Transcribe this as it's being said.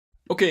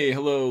Okay,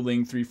 hello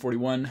Ling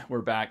 341.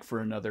 We're back for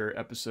another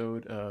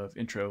episode of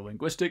Intro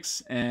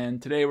Linguistics, and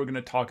today we're going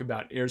to talk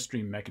about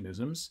airstream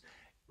mechanisms,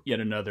 yet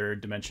another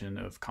dimension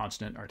of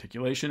consonant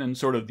articulation and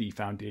sort of the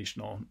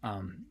foundational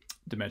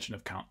dimension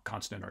of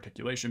consonant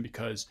articulation,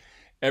 because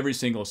every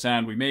single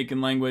sound we make in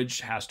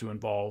language has to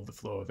involve the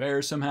flow of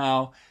air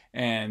somehow,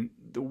 and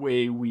the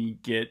way we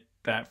get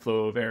that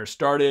flow of air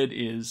started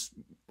is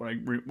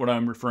what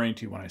I'm referring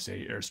to when I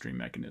say airstream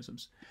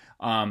mechanisms.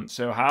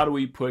 So how do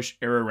we push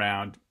air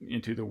around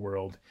into the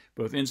world,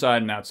 both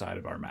inside and outside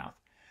of our mouth?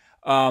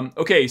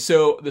 Okay,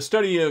 so the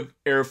study of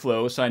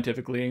airflow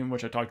scientifically,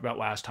 which I talked about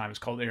last time, is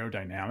called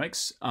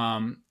aerodynamics.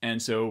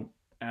 And so,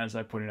 as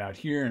I pointed out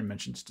here and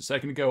mentioned just a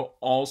second ago,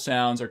 all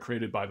sounds are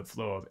created by the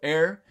flow of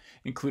air,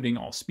 including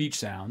all speech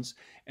sounds.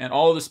 And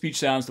all of the speech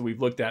sounds that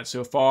we've looked at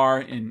so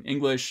far in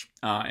English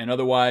and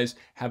otherwise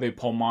have a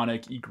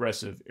pulmonic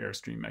egressive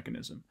airstream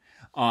mechanism.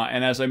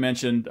 And as I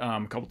mentioned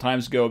a couple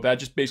times ago, that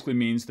just basically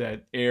means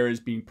that air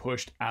is being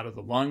pushed out of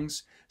the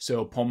lungs.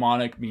 So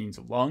pulmonic means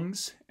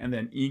lungs, and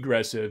then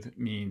egressive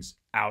means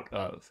out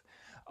of.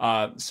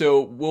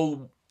 So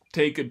we'll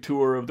take a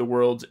tour of the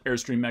world's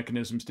airstream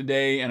mechanisms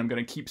today, and I'm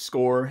going to keep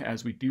score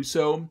as we do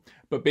so.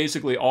 But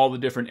basically, all the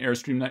different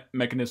airstream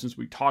mechanisms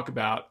we talk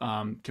about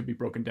can be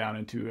broken down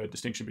into a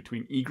distinction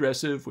between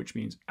egressive, which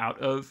means out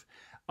of,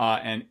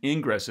 and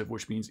ingressive,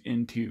 which means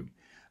into.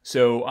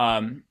 So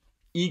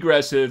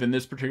egressive in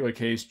this particular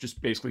case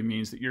just basically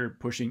means that you're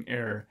pushing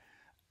air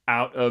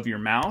out of your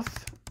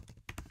mouth,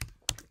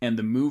 and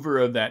the mover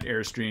of that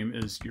airstream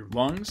is your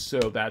lungs. So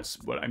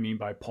that's what I mean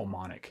by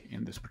pulmonic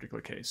in this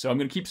particular case. So I'm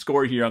going to keep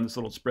score here on this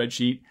little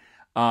spreadsheet,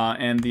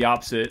 and the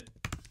opposite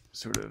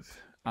sort of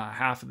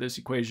half of this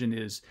equation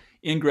is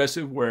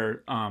ingressive,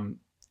 where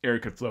air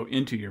could flow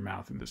into your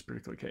mouth in this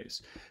particular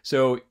case.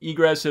 So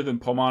egressive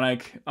and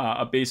pulmonic,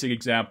 a basic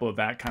example of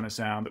that kind of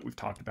sound that we've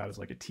talked about is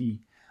like a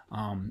T,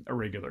 a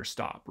regular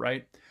stop,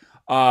 right?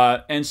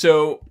 And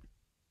so,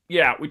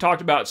 yeah, we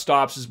talked about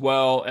stops as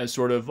well as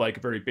sort of like a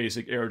very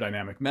basic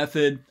aerodynamic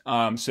method.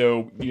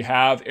 So you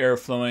have air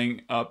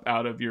flowing up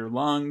out of your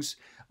lungs,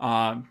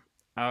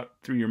 out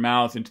through your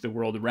mouth into the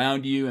world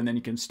around you, and then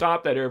you can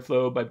stop that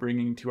airflow by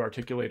bringing two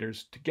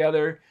articulators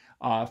together.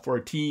 For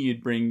a T,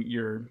 you'd bring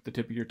the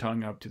tip of your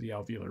tongue up to the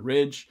alveolar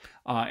ridge,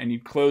 and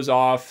you'd close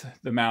off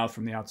the mouth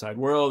from the outside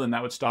world, and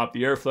that would stop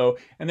the airflow.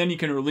 And then you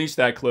can release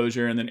that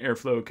closure, and then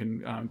airflow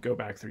can go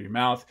back through your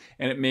mouth,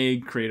 and it may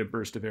create a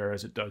burst of air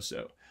as it does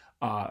so,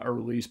 a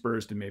release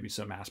burst and maybe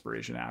some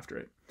aspiration after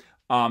it.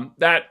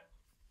 That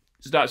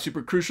is not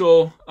super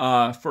crucial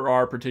for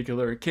our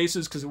particular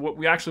cases, because what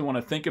we actually want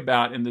to think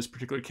about in this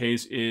particular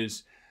case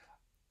is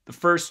the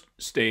first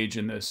stage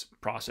in this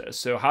process.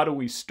 So how do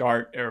we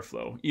start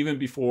airflow even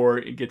before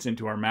it gets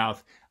into our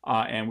mouth,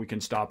 and we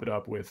can stop it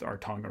up with our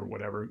tongue or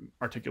whatever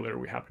articulator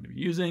we happen to be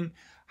using?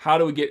 How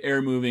do we get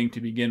air moving to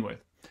begin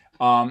with?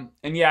 And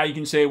yeah, you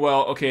can say,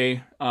 well,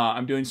 okay,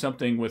 I'm doing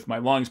something with my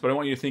lungs, but I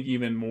want you to think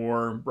even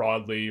more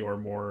broadly or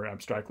more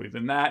abstractly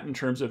than that in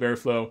terms of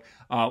airflow.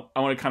 I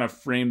want to kind of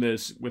frame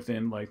this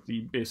within like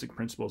the basic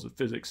principles of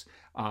physics,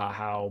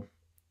 how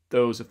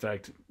those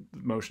affect the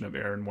motion of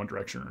air in one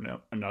direction or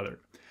another.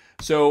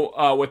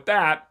 So with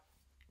that,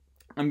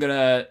 I'm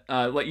gonna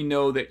let you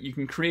know that you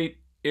can create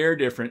you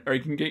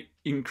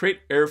can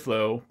create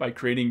airflow by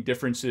creating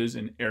differences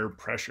in air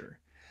pressure.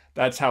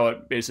 That's how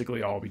it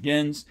basically all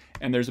begins.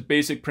 And there's a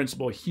basic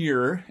principle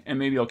here, and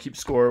maybe I'll keep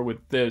score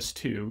with this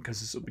too, because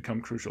this will become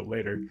crucial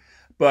later.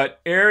 But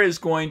air is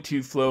going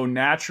to flow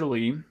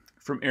naturally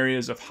from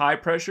areas of high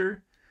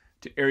pressure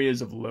to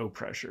areas of low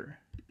pressure.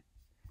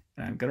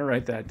 And I'm gonna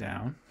write that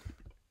down,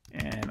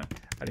 and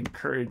I'd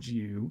encourage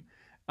you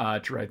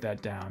to write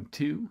that down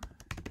too,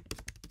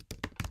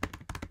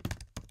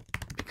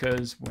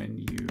 because when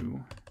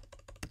you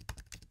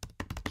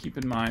keep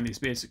in mind these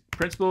basic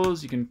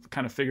principles, you can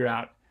kind of figure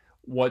out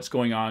what's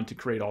going on to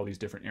create all these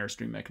different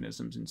airstream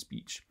mechanisms in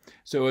speech.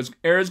 So as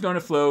air is going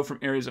to flow from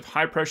areas of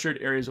high pressure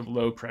to areas of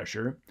low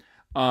pressure.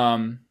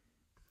 Yeah,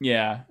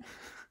 I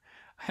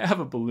have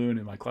a balloon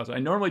in my closet. I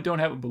normally don't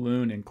have a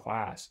balloon in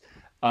class,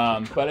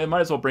 but I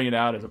might as well bring it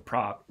out as a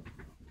prop.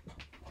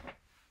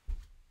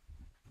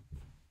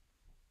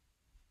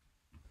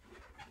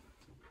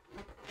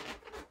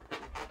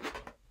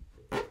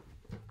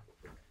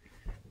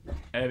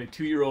 I have a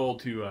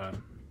 2-year-old who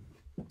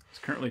is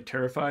currently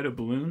terrified of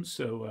balloons,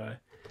 so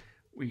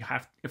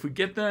if we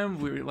get them,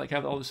 we like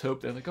have all this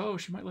hope that like, oh,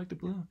 she might like the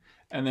balloon,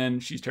 and then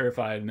she's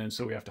terrified, and then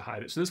so we have to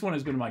hide it. So this one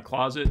has been in my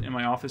closet in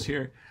my office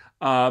here,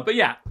 but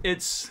yeah,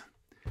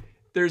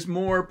 there's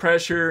more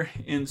pressure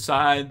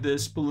inside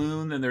this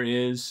balloon than there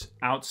is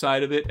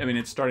outside of it. I mean,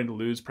 it's starting to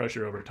lose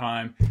pressure over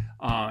time,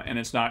 and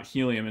it's not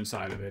helium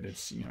inside of it;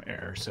 it's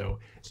air, so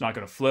it's not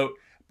going to float.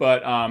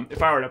 But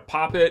if I were to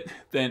pop it,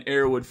 then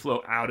air would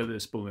flow out of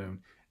this balloon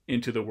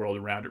into the world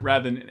around it,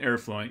 rather than air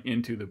flowing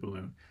into the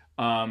balloon.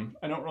 I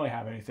don't really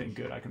have anything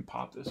good I can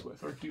pop this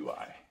with, or do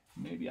I?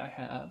 Maybe I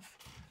have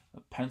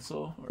a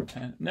pencil or a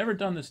pen. Never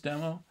done this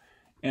demo,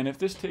 and if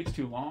this takes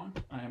too long,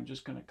 I am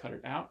just going to cut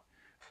it out.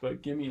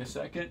 But give me a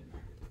second,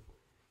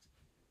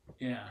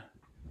 Yeah.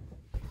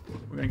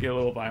 We're going to get a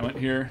little violent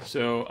here.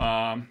 So,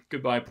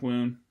 goodbye,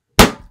 balloon.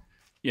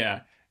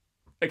 Yeah.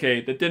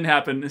 Okay, that didn't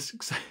happen. This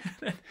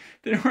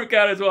didn't work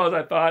out as well as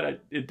I thought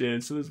it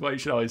did. So this is why you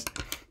should always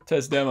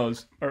test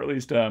demos, or at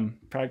least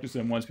practice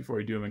them once before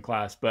you do them in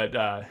class. But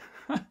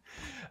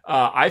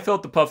I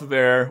felt the puff of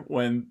air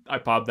when I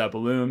popped that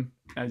balloon,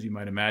 as you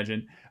might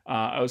imagine.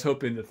 I was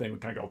hoping the thing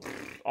would kind of go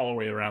all the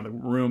way around the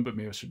room, but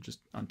maybe I should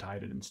just untie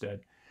it instead.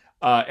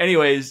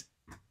 Anyways,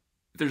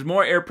 there's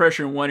more air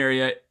pressure in one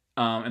area,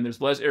 and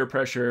there's less air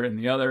pressure in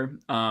the other.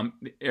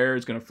 The air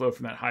is going to flow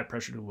from that high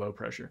pressure to low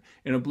pressure.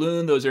 In a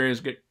balloon, those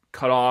areas get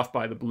cut off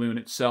by the balloon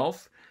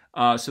itself,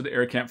 so the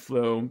air can't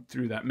flow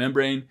through that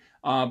membrane.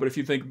 But if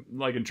you think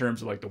like in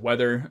terms of like the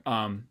weather,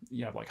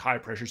 you have like high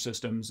pressure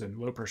systems and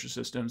low pressure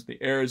systems.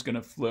 The air is going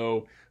to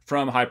flow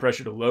from high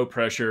pressure to low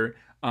pressure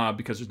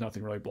because there's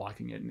nothing really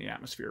blocking it in the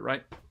atmosphere,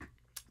 right?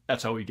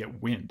 That's how we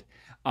get wind.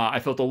 I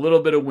felt a little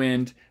bit of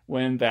wind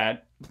when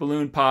that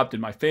balloon popped in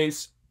my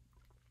face.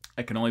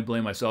 I can only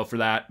blame myself for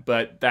that,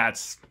 but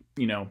that's,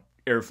 you know,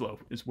 airflow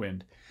is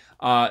wind.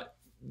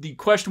 The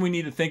question we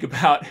need to think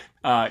about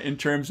in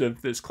terms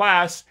of this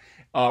class,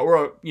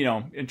 or, you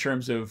know, in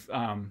terms of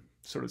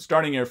sort of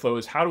starting airflow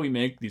is how do we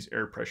make these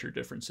air pressure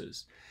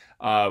differences?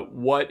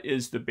 What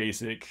is the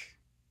basic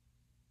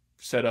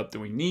setup that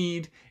we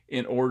need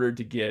in order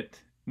to get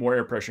more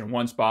air pressure in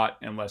one spot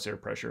and less air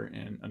pressure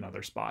in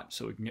another spot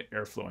so we can get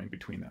air flowing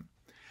between them?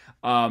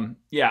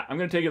 Yeah, I'm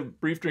going to take a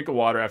brief drink of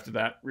water after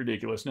that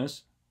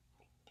ridiculousness.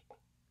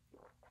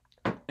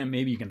 And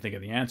maybe you can think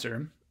of the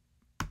answer.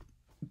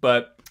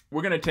 But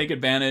we're going to take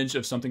advantage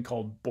of something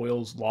called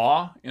Boyle's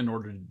Law in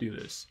order to do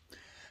this.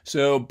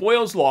 So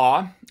Boyle's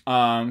Law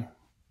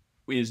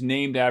is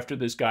named after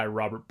this guy,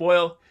 Robert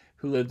Boyle,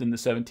 who lived in the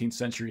 17th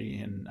century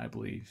in, I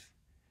believe,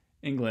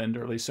 England,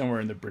 or at least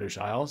somewhere in the British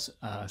Isles,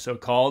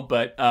 so-called.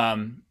 But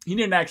he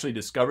didn't actually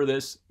discover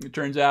this. It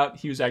turns out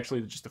he was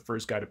actually just the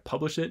first guy to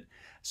publish it.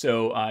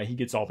 So he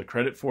gets all the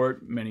credit for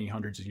it many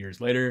hundreds of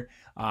years later.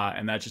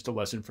 And that's just a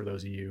lesson for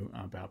those of you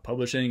about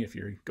publishing if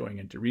you're going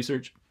into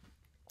research.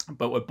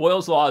 But what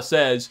Boyle's Law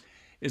says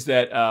is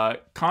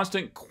that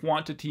constant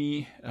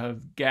quantity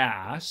of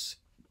gas,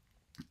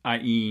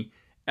 i.e.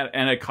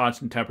 at a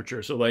constant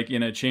temperature, so like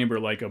in a chamber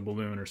like a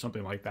balloon or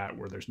something like that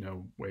where there's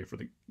no way for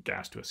the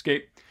gas to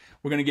escape,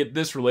 we're going to get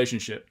this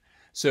relationship.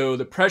 So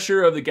the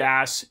pressure of the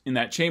gas in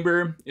that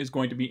chamber is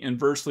going to be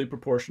inversely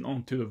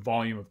proportional to the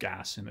volume of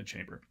gas in the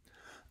chamber.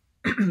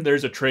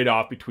 There's a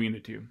trade-off between the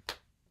two.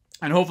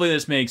 And hopefully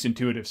this makes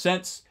intuitive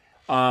sense.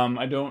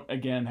 I don't,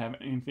 again, have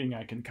anything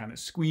I can kind of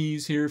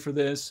squeeze here for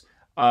this.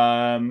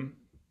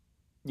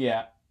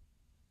 Yeah,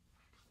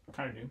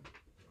 kind of do.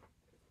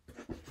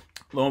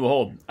 Lo and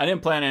behold, I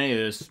didn't plan any of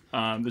this.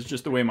 This is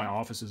just the way my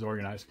office is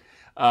organized.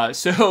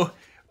 So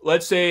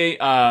let's say,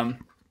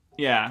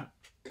 yeah,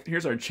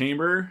 here's our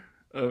chamber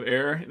of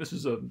air. This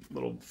is a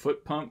little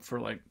foot pump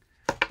for like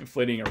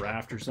inflating a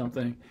raft or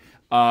something.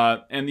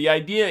 And the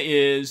idea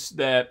is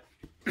that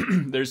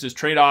there's this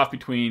trade-off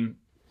between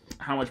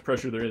how much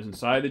pressure there is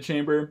inside the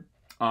chamber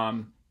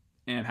and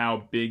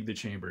how big the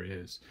chamber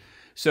is.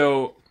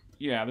 So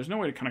yeah, there's no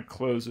way to kind of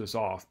close this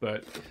off,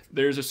 but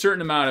there's a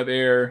certain amount of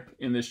air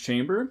in this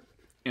chamber.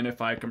 And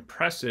if I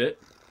compress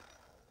it,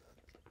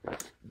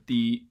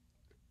 the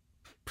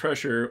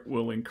pressure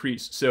will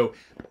increase. So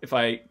if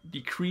I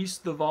decrease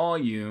the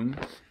volume,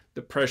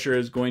 the pressure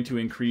is going to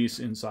increase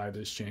inside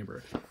this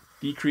chamber.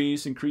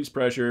 Decrease, increase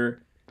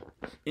pressure,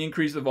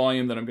 increase the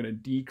volume, then I'm going to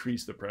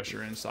decrease the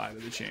pressure inside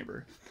of the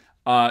chamber.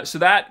 So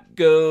that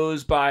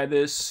goes by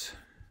this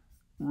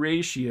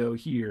ratio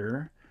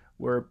here,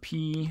 where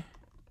P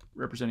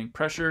representing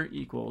pressure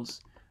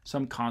equals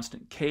some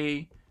constant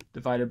K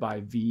divided by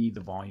V, the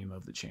volume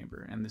of the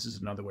chamber. And this is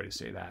another way to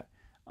say that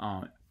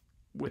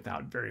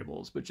without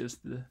variables, but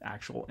just the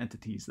actual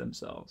entities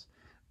themselves.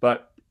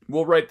 But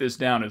we'll write this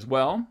down as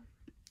well,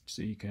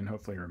 so you can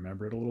hopefully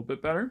remember it a little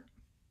bit better,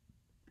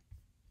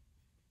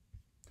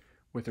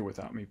 with or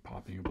without me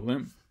popping a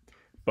balloon.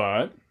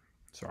 But,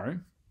 sorry,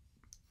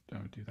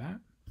 don't do that.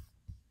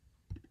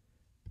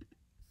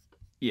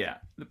 Yeah,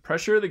 the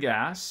pressure of the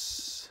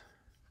gas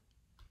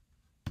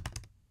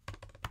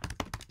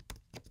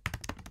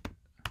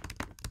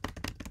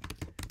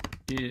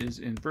is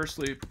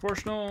inversely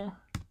proportional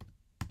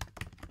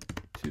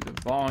to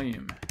the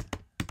volume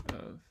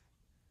of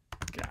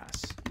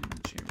gas in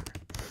the chamber.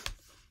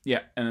 Yeah,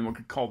 and then we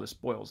could call this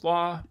Boyle's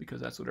Law because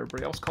that's what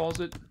everybody else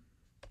calls it.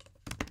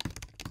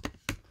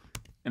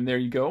 And there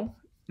you go.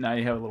 Now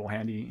you have a little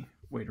handy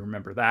way to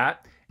remember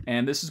that.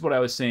 And this is what I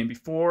was saying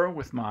before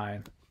with my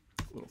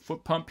little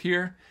foot pump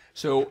here.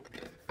 So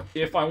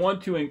if I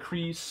want to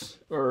increase,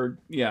 or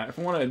yeah, if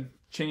I want to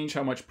change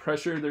how much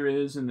pressure there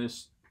is in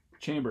this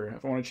chamber,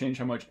 if I want to change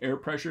how much air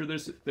pressure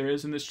there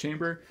is in this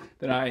chamber,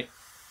 then I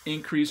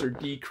increase or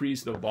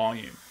decrease the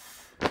volume.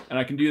 And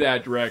I can do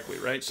that directly,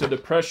 right? So the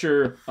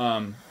pressure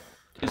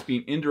is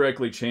being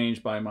indirectly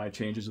changed by my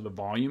changes of the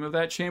volume of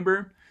that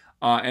chamber.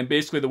 And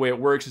basically the way it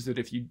works is that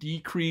if you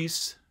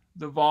decrease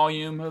the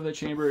volume of the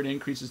chamber, it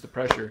increases the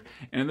pressure.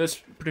 And in this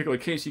particular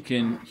case, you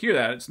can hear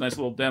that. It's a nice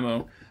little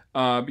demo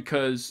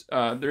because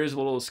there is a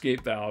little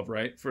escape valve,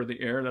 right, for the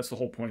air. That's the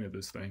whole point of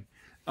this thing.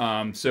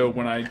 So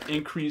when I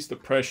increase the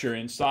pressure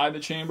inside the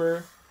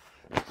chamber,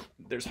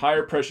 there's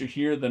higher pressure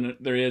here than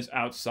there is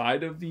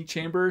outside of the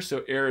chamber.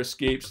 So air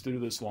escapes through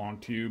this long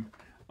tube,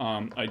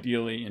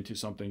 ideally into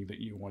something that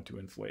you want to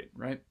inflate,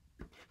 right?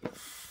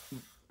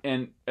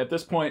 And at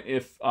this point,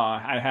 if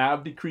I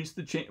have decreased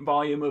the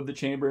volume of the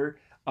chamber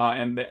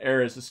and the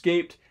air has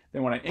escaped,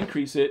 then when I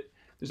increase it,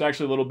 there's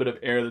actually a little bit of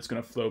air that's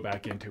going to flow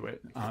back into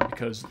it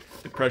because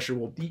the pressure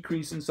will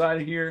decrease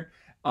inside of here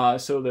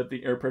so that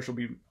the air pressure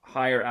will be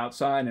higher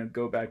outside and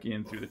go back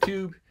in through the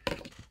tube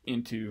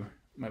into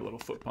my little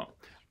foot pump.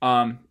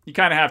 You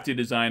kind of have to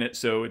design it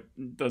so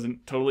it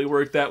doesn't totally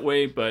work that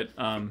way, but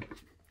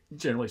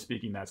generally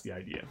speaking, that's the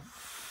idea.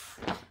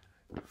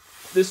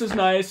 This is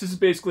nice. This is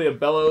basically a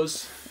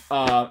bellows.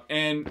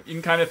 And you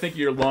can kind of think of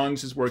your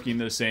lungs as working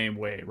the same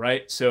way,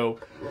 right? So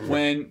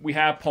when we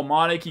have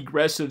pulmonic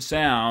egressive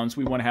sounds,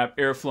 we want to have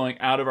air flowing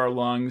out of our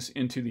lungs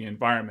into the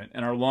environment.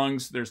 And our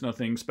lungs, there's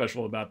nothing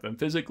special about them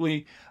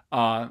physically,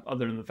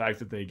 other than the fact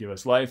that they give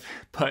us life.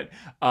 But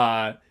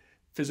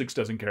physics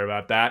doesn't care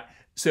about that.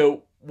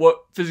 So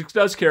what physics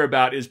does care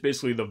about is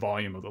basically the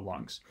volume of the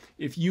lungs.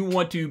 If you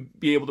want to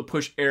be able to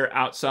push air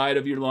outside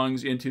of your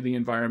lungs into the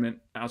environment,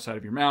 outside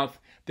of your mouth,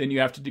 then you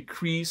have to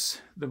decrease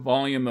the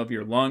volume of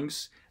your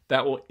lungs.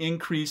 That will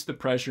increase the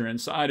pressure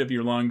inside of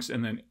your lungs,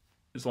 and then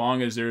as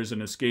long as there's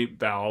an escape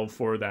valve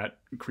for that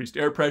increased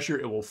air pressure,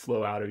 it will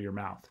flow out of your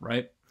mouth,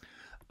 right?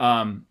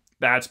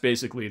 That's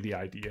basically the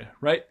idea,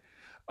 right?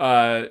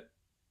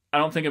 I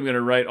don't think I'm going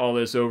to write all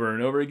this over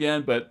and over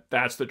again, but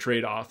that's the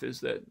trade-off,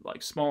 is that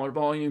like smaller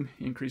volume,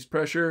 increased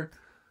pressure,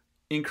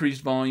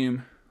 increased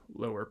volume,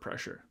 lower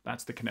pressure.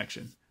 That's the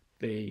connection.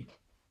 They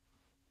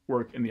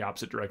work in the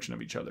opposite direction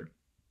of each other.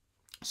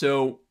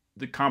 So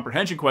the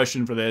comprehension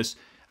question for this,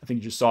 I think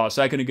you just saw a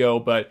second ago,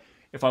 but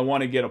if I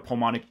want to get a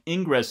pulmonic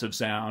ingressive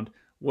sound,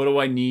 what do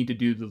I need to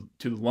do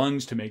to the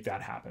lungs to make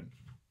that happen?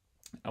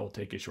 I will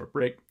take a short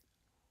break.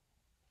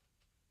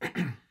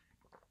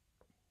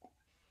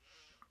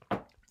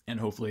 And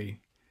hopefully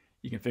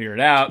you can figure it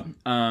out.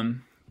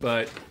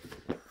 But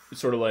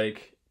it's sort of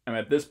like I'm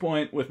at this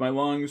point with my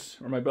lungs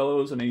or my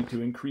bellows, and I need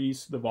to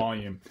increase the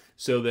volume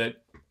so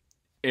that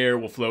air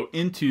will flow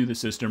into the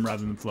system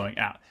rather than flowing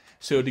out.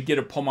 So to get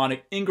a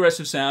pulmonic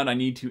ingressive sound, I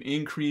need to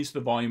increase the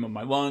volume of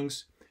my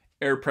lungs.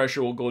 Air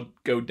pressure will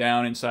go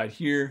down inside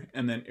here,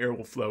 and then air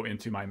will flow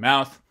into my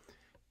mouth,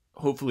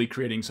 hopefully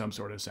creating some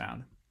sort of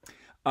sound.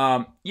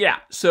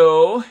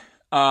 So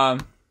I'll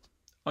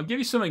give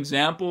you some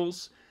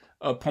examples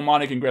of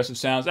pulmonic ingressive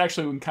sounds.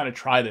 Actually, we can kind of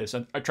try this.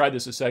 I tried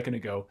this a second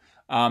ago.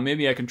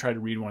 Maybe I can try to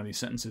read one of these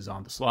sentences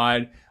on the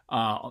slide.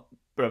 But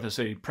if I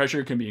say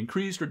pressure can be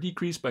increased or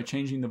decreased by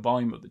changing the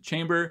volume of the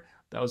chamber,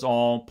 that was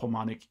all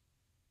pulmonic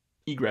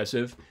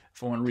egressive.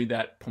 If I want to read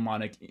that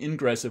pulmonic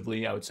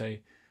ingressively, I would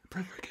say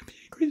pressure can be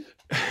increased.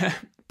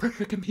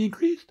 Pressure can be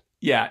increased.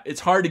 Yeah,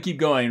 it's hard to keep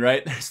going,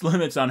 right? There's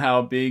limits on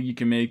how big you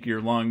can make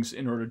your lungs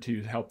in order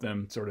to help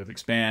them sort of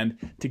expand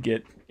to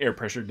get air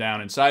pressure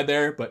down inside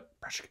there, but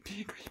pressure can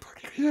be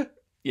increased.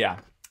 Yeah,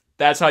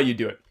 that's how you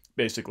do it,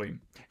 basically.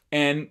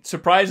 And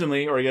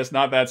surprisingly, or I guess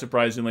not that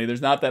surprisingly,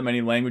 there's not that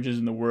many languages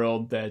in the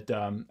world that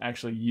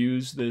actually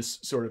use this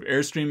sort of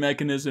Airstream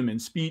mechanism in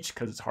speech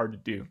because it's hard to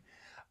do.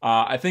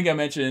 I think I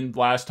mentioned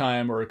last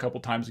time or a couple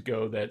times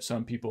ago that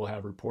some people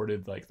have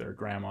reported like their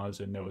grandmas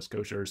in Nova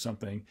Scotia or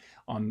something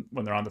when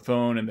they're on the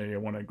phone and they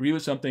want to agree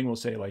with something, will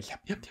say like,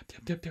 yep,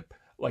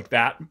 like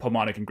that,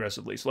 pulmonic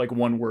ingressively. So like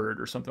one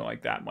word or something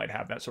like that might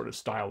have that sort of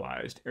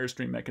stylized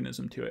Airstream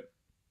mechanism to it.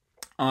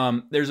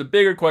 There's a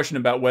bigger question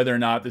about whether or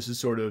not this is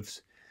sort of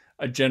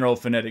a general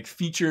phonetic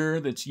feature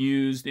that's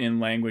used in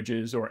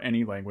languages or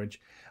any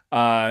language.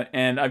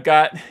 And I've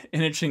got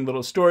an interesting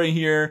little story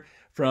here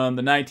from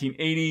the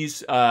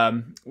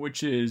 1980s,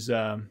 which is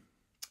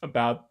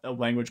about a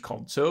language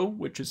called So,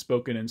 which is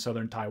spoken in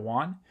southern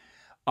Taiwan.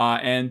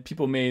 And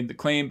people made the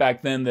claim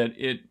back then that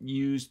it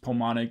used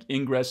pulmonic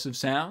ingressive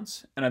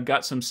sounds. And I've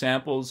got some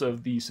samples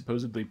of the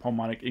supposedly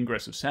pulmonic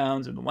ingressive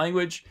sounds in the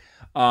language.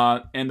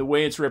 And the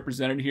way it's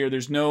represented here,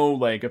 there's no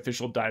like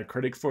official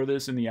diacritic for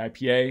this in the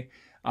IPA.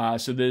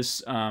 So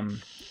this,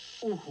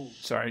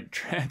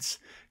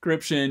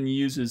 transcription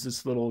uses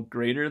this little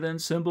greater than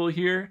symbol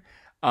here.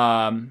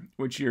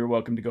 Which you're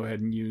welcome to go ahead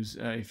and use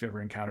if you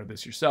ever encounter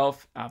this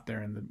yourself out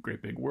there in the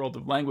great big world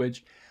of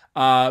language.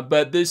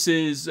 But this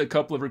is a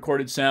couple of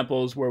recorded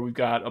samples where we've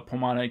got a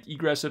pulmonic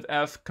egressive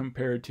F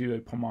compared to a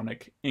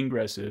pulmonic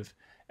ingressive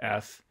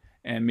F,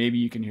 and maybe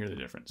you can hear the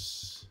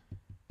difference.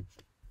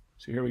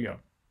 So here we go.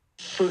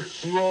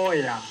 This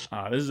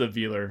is a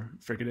velar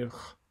fricative,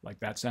 like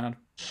that sound.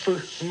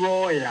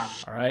 All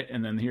right,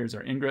 and then here's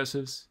our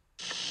ingressives.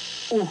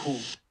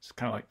 It's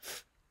kind of like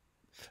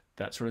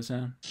that sort of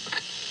sound.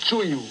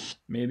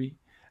 Maybe.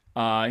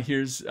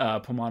 Here's a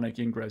pulmonic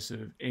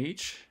ingressive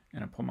H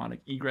and a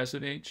pulmonic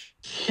egressive H.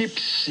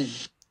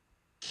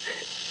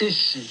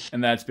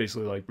 And that's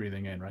basically like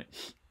breathing in, right?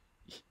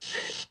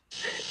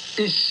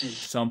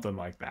 Something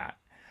like that.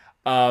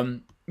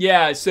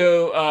 Yeah,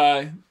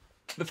 so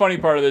the funny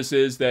part of this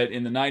is that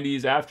in the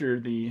 90s, after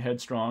the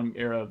headstrong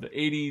era of the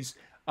 80s,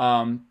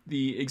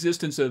 the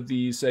existence of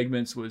these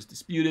segments was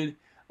disputed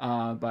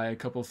by a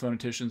couple of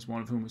phoneticians,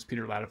 one of whom was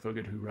Peter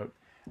Ladefoged, who wrote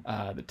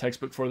the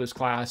textbook for this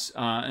class.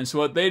 And so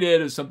what they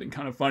did is something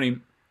kind of funny.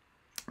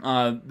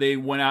 They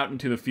went out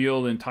into the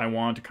field in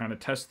Taiwan to kind of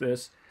test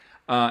this.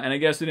 And I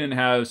guess they didn't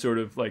have sort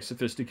of like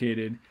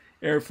sophisticated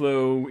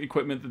airflow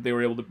equipment that they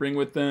were able to bring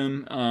with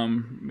them.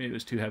 Maybe it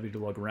was too heavy to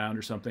lug around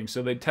or something.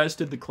 So they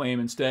tested the claim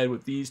instead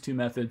with these two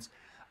methods.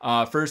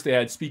 First, they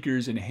had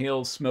speakers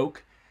inhale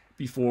smoke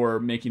before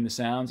making the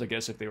sounds, I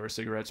guess if they were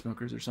cigarette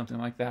smokers or something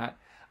like that.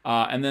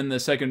 And then the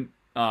second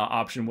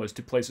option was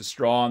to place a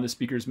straw in the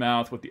speaker's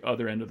mouth with the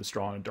other end of the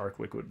straw in a dark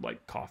liquid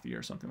like coffee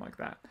or something like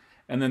that.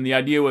 And then the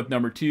idea with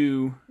number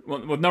two,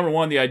 well, with number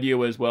one, the idea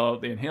was, well,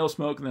 they inhale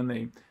smoke and then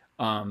they,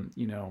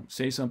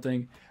 say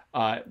something.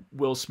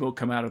 Will smoke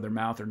come out of their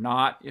mouth or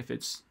not? If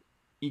it's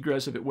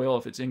egressive, it will.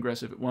 If it's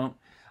ingressive, it won't.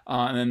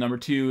 And then number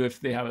two, if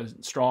they have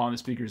a straw in the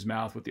speaker's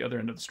mouth with the other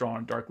end of the straw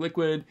in dark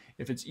liquid,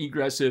 if it's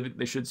egressive,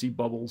 they should see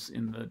bubbles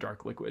in the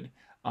dark liquid.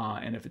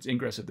 And if it's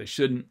ingressive, they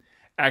shouldn't.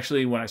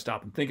 Actually, when I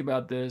stop and think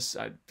about this,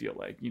 I feel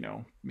like,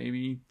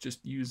 maybe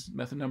just use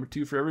method number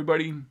two for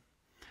everybody.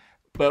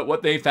 But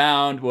what they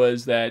found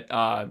was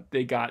that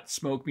they got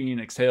smoke being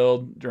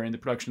exhaled during the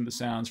production of the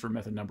sounds for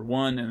method number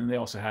one, and then they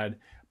also had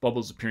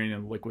bubbles appearing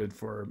in the liquid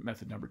for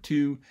method number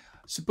two,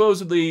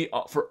 supposedly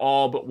for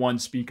all but one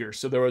speaker.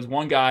 So there was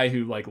one guy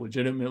who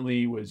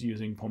legitimately was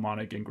using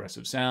pulmonic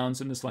ingressive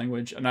sounds in this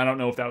language, and I don't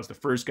know if that was the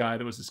first guy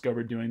that was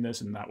discovered doing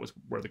this and that was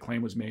where the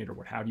claim was made or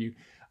what have you.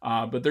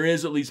 But there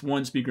is at least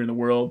one speaker in the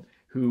world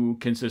who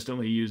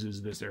consistently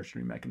uses this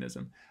Airstream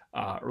mechanism, or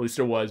at least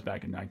there was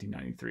back in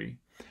 1993.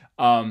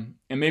 And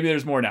maybe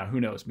there's more now. Who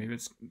knows? Maybe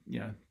it's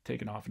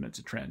taken off and it's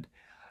a trend.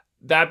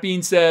 That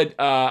being said,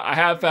 I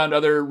have found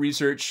other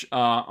research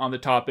on the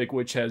topic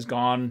which has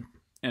gone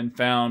and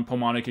found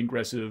pulmonic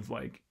ingressive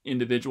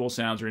individual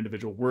sounds or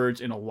individual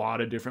words in a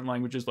lot of different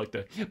languages, like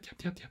the yep,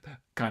 yep, yep, yep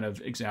kind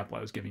of example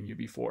I was giving you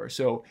before.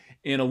 So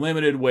in a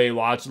limited way,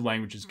 lots of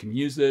languages can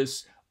use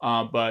this,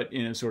 but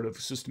in a sort of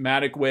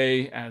systematic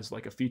way as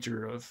a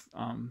feature of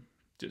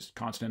just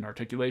consonant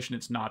articulation,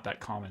 it's not that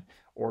common,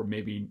 or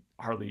maybe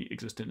hardly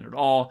existent at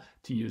all,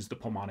 to use the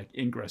pulmonic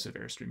ingressive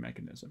Airstream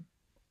mechanism.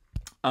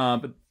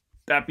 But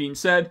that being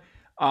said,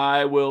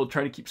 I will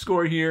try to keep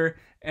score here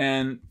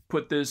and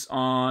put this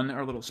on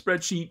our little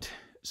spreadsheet.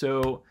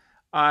 So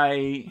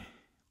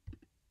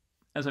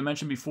as I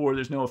mentioned before,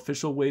 there's no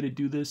official way to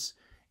do this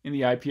in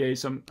the IPA,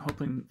 so I'm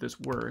hoping this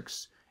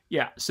works.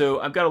 Yeah,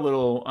 so I've got a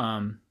little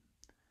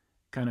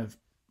kind of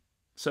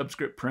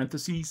subscript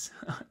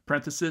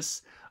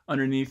parenthesis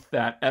underneath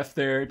that F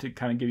there to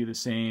kind of give you the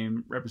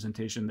same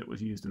representation that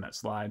was used in that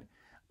slide.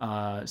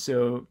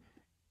 So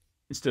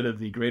instead of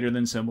the greater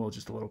than symbol,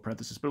 just a little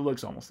parenthesis, but it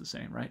looks almost the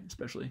same, right?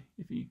 Especially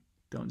if you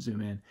don't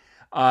zoom in.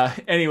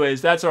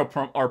 Anyways, that's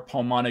our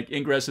pulmonic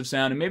ingressive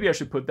sound, and maybe I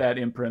should put that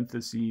in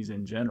parentheses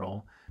in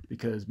general,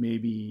 because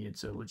maybe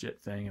it's a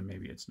legit thing and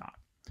maybe it's not.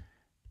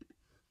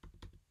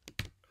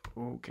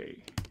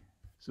 Okay,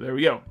 so there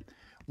we go.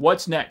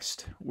 What's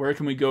next? Where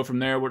can we go from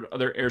there? What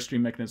other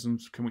Airstream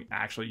mechanisms can we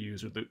actually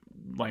use, or the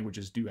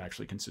languages do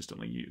actually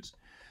consistently use?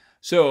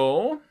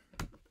 So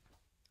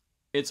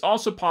it's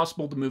also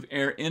possible to move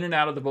air in and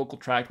out of the vocal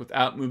tract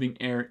without moving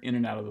air in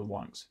and out of the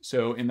lungs.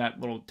 So in that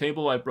little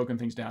table, I've broken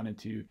things down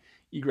into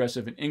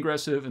egressive and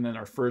ingressive, and then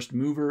our first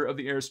mover of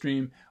the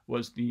Airstream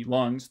was the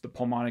lungs, the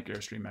pulmonic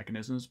Airstream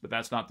mechanisms, but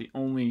that's not the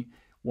only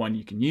one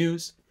you can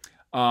use.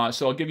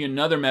 So I'll give you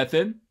another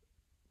method.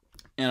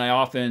 And I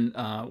often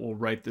will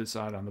write this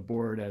out on the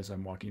board as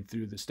I'm walking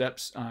through the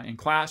steps in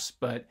class,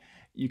 but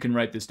you can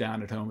write this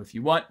down at home if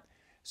you want.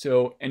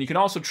 So, and you can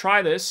also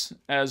try this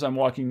as I'm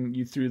walking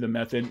you through the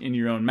method in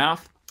your own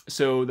mouth.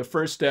 So the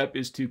first step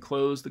is to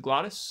close the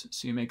glottis.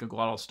 So you make a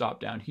glottal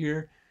stop down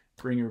here,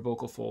 bring your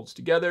vocal folds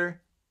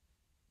together,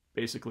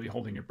 basically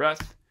holding your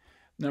breath.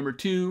 Number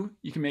two,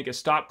 you can make a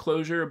stop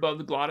closure above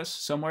the glottis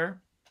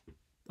somewhere.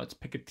 Let's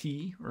pick a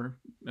T or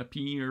a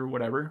P or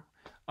whatever.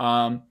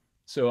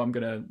 So I'm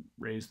going to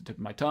raise the tip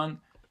of my tongue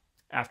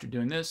after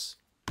doing this.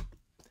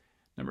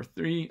 Number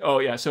three, oh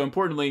yeah, so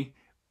importantly,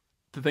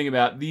 to think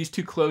about, these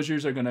two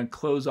closures are going to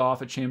close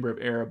off a chamber of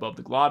air above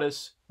the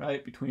glottis,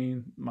 right,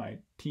 between my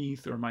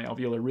teeth or my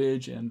alveolar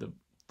ridge and the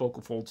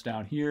vocal folds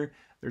down here.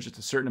 There's just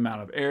a certain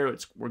amount of air.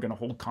 We're going to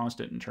hold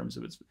constant in terms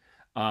of its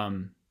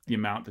the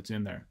amount that's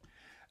in there.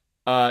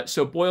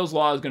 So Boyle's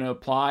law is going to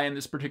apply in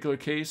this particular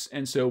case,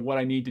 and so what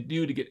I need to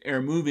do to get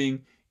air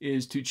moving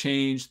is to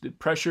change the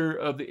pressure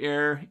of the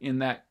air in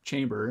that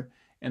chamber.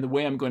 And the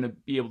way I'm going to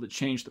be able to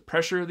change the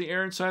pressure of the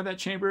air inside that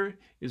chamber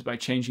is by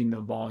changing the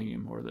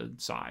volume or the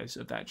size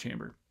of that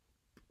chamber.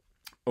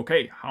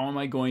 Okay, how am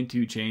I going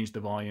to change the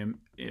volume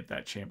of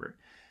that chamber?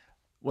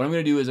 What I'm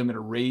going to do is I'm going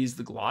to raise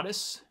the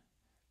glottis.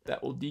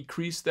 That will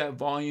decrease that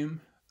volume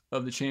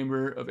of the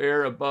chamber of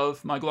air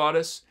above my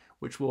glottis,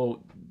 which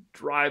will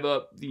drive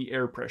up the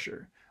air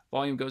pressure.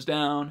 Volume goes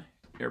down,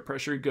 air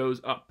pressure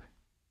goes up.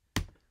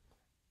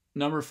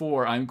 Number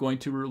 4, I'm going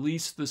to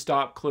release the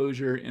stop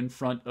closure in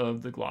front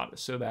of the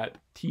glottis. So that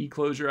T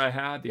closure I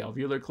had, the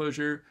alveolar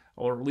closure,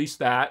 I'll release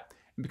that.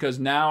 And because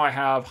now I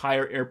have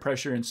higher air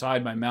pressure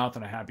inside my mouth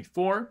than I had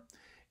before,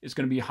 it's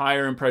going to be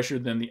higher in pressure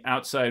than the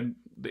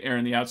air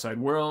in the outside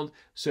world.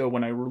 So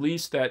when I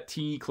release that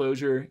T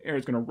closure, air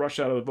is going to rush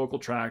out of the vocal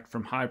tract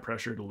from high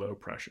pressure to low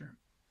pressure.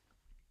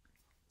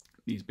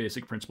 These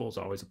basic principles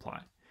always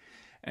apply.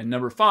 And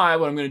number 5,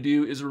 what I'm going to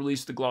do is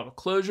release the glottal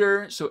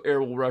closure, so air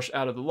will rush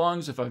out of the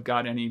lungs if I've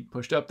got any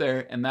pushed up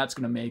there, and that's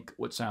going to make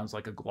what sounds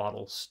like a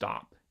glottal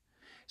stop.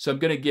 So I'm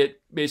going to get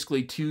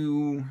basically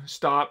 2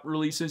 stop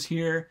releases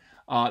here,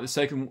 the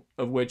second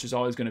of which is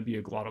always going to be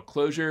a glottal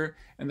closure,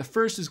 and the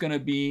first is going to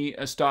be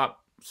a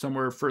stop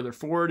somewhere further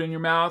forward in your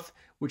mouth,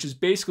 which is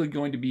basically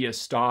going to be a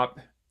stop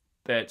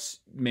that's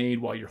made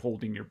while you're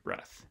holding your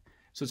breath.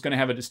 So it's going to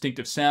have a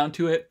distinctive sound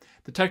to it.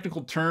 The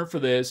technical term for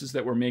this is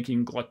that we're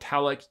making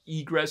glottalic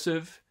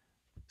egressive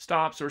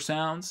stops or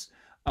sounds.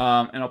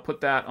 And I'll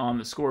put that on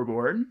the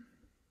scoreboard.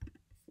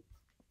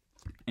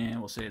 And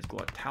we'll say it's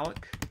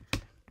glottalic.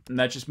 And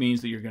that just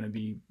means that you're going to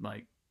be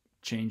like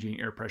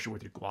changing air pressure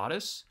with your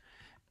glottis.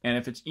 And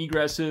if it's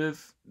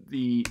egressive,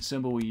 the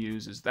symbol we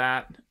use is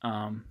that.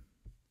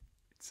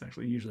 It's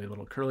actually usually a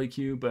little curly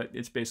Q, but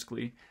it's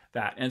basically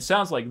that. And it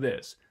sounds like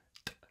this.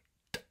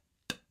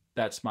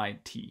 That's my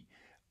T.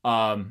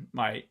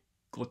 My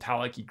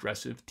glottalic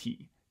egressive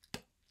T.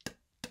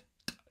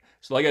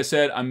 So like I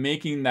said, I'm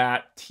making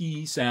that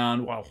T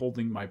sound while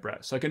holding my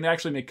breath. So I can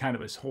actually make kind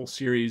of a whole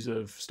series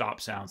of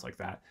stop sounds like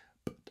that.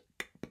 And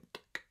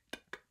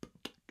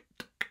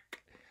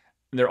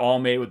they're all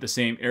made with the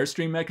same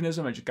Airstream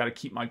mechanism. I just got to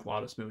keep my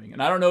glottis moving.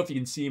 And I don't know if you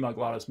can see my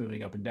glottis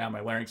moving up and down,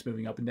 my larynx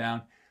moving up and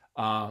down,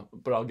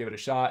 but I'll give it a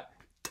shot.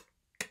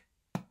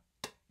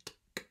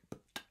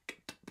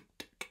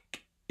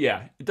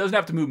 Yeah, it doesn't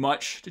have to move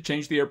much to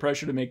change the air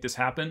pressure to make this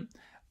happen,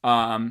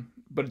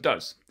 but it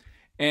does.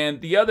 And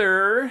the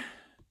other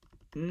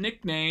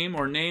nickname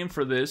or name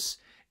for this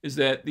is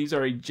that these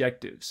are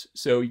ejectives.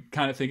 So you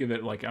kind of think of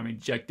it like I'm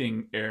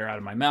ejecting air out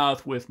of my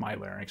mouth with my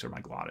larynx or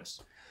my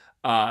glottis.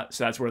 So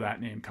that's where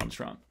that name comes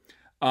from.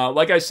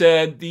 Like I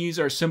said, these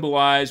are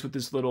symbolized with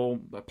this little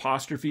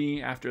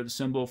apostrophe after the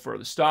symbol for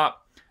the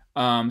stop.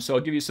 So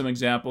I'll give you some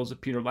examples of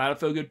Peter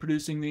Ladefoged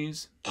producing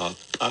these.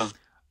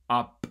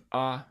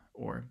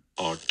 Or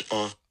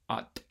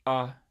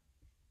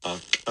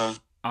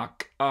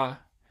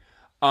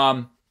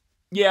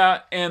yeah,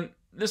 and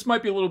this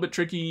might be a little bit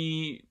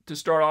tricky to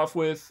start off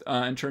with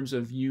in terms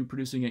of you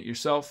producing it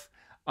yourself.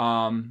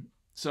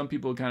 Some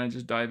people kind of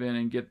just dive in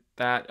and get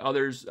that.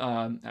 Others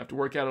have to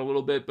work out a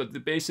little bit, but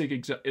the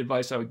basic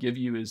advice I would give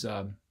you is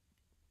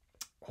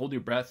hold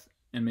your breath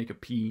and make a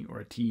P or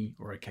a T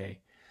or a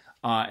K.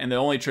 And the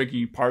only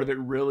tricky part of it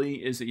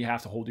really is that you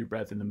have to hold your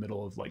breath in the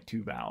middle of like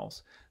 2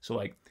 vowels. So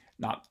like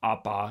not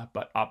up-ah,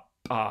 but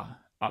up-ah,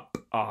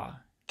 up-ah,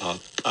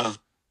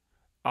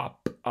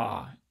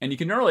 up-ah. And you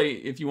can really,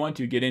 if you want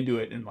to, get into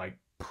it and like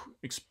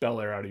expel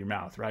air out of your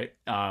mouth, right?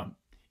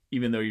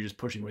 Even though you're just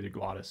pushing with your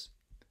glottis.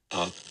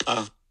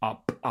 Up-ah,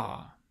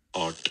 up-ah,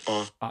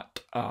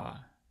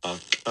 up-ah,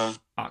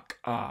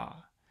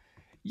 up-ah.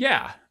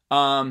 Yeah.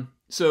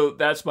 So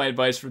that's my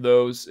advice for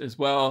those as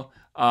well.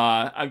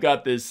 I've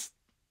got this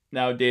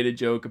now dated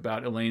joke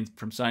about Elaine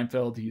from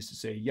Seinfeld who used to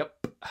say,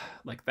 yep,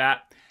 like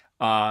that.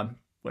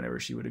 Whenever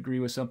she would agree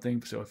with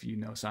something. So if you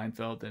know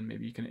Seinfeld, then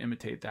maybe you can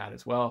imitate that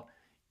as well.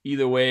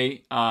 Either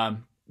way, the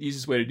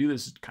easiest way to do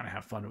this is to kind of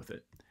have fun with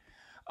it.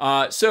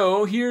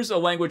 So here's a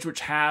language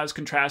which has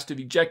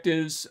contrastive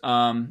ejectives.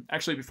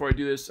 Actually, before I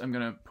do this, I'm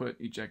going to put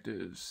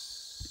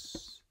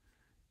ejectives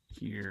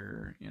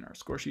here in our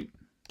score sheet.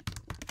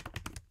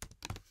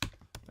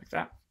 Like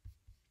that.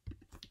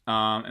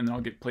 And then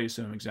I'll play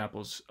some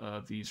examples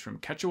of these from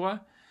Quechua.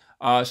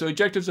 So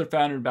ejectives are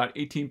found in about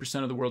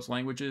 18% of the world's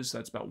languages.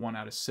 That's about 1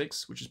 out of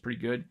 6, which is pretty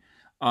good.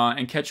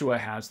 And Quechua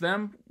has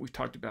them. We've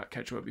talked about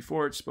Quechua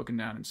before. It's spoken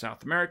down in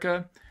South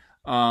America.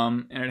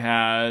 And it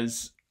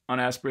has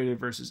unaspirated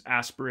versus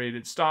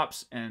aspirated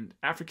stops and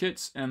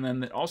affricates. And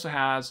then it also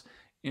has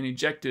an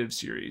ejective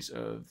series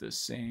of the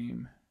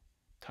same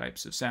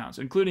types of sounds,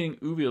 including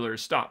uvular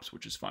stops,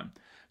 which is fun.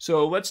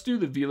 So let's do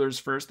the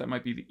velars first. That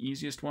might be the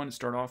easiest one to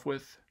start off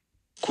with.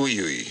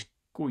 Kuyui.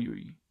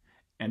 Kuyui.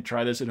 And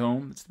try this at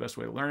home. That's the best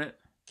way to learn it.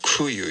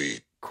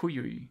 Kuyui.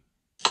 Kuyui.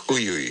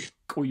 Kuyui.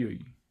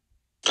 Kuyui.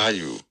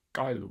 Gayu.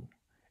 Galu.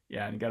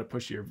 Yeah, and you got to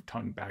push your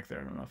tongue back there.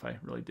 I don't know if I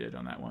really did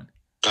on that one.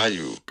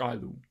 Gayu.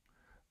 Galu.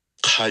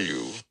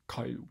 Kayu.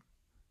 Kayu.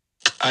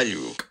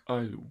 Ayu.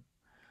 Ayu.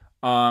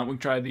 We can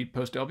try the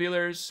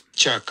post-alveolars.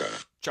 Chaka.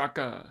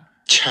 Chaka.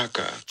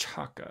 Chaka.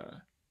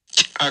 Chaka.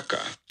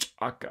 Chaka.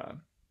 Chaka.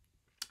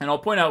 And I'll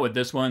point out with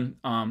this one,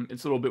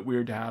 it's a little bit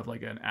weird to have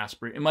like an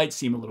aspirate. It might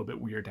seem a little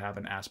bit weird to have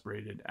an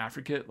aspirated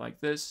affricate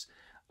like this.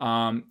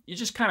 You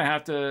just kind of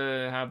have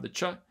to have the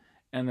ch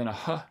and then a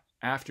h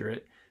after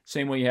it.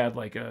 Same way you had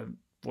like a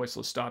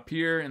voiceless stop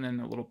here and then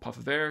a little puff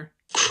of air.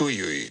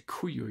 Kuyui.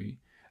 Kuyui.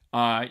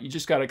 You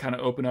just got to kind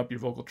of open up your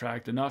vocal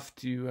tract enough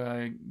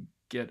to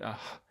get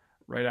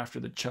right after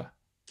the ch.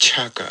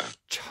 차가,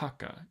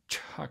 Chaka,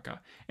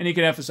 chaka. And you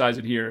can emphasize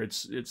it here.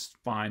 It's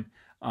fine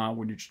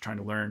when you're just trying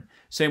to learn.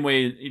 Same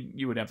way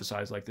you would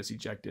emphasize like this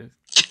ejective.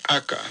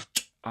 아까,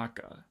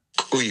 Aka,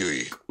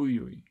 우유이,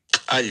 uyui,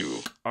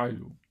 아유.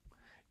 ayu.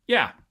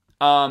 Yeah.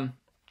 So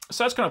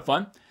that's kind of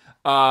fun.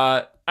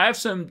 I have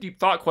some deep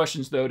thought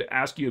questions, though, to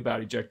ask you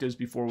about ejectives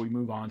before we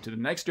move on to the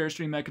next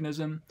Airstream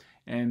mechanism,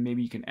 and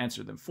maybe you can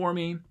answer them for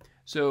me.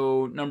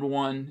 So, number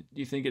one, do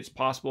you think it's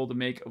possible to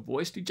make a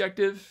voiced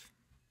ejective?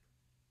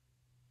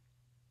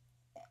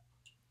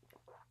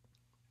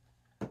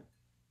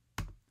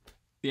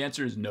 The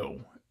answer is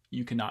no.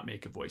 You cannot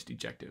make a voiced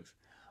ejective.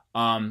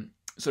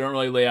 So I don't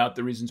really lay out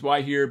the reasons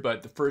why here,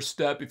 but the first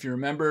step, if you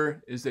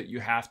remember, is that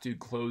you have to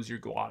close your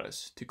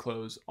glottis to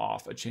close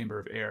off a chamber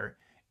of air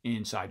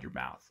inside your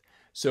mouth.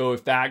 So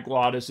if that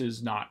glottis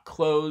is not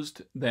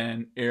closed,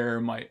 then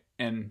air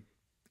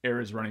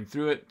is running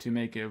through it to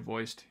make a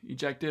voiced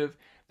ejective,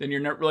 then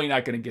you're really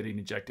not going to get an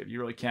ejective.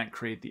 You really can't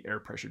create the air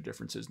pressure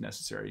differences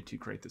necessary to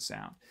create the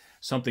sound.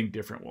 Something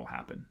different will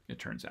happen, it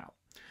turns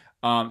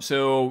out.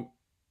 So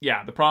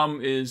yeah, the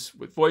problem is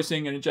with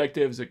voicing and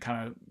ejectives, it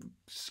kind of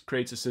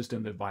creates a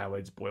system that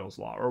violates Boyle's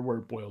law, or where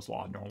Boyle's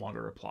law no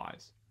longer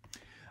applies.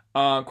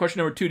 Question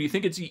number two, do you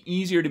think it's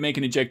easier to make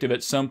an ejective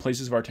at some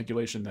places of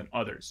articulation than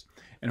others?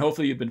 And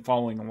hopefully you've been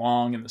following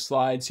along in the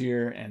slides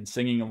here and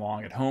singing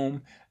along at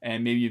home,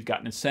 and maybe you've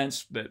gotten a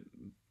sense that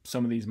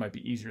some of these might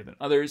be easier than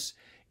others.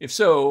 If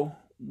so,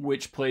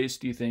 which place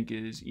do you think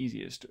is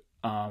easiest?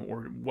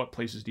 Or what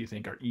places do you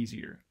think are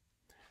easier?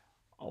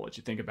 I'll let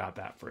you think about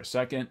that for a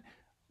second.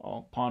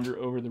 I'll ponder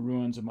over the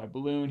ruins of my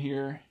balloon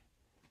here.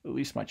 At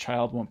least my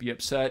child won't be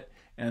upset.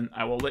 And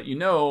I will let you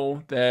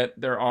know that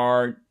there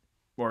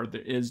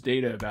is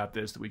data about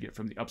this that we get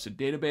from the UPSID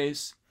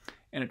database.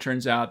 And it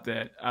turns out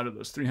that out of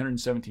those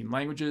 317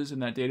 languages in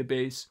that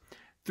database,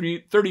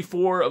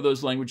 34 of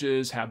those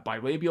languages have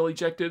bilabial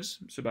ejectives,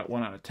 so about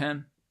 1 out of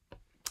 10.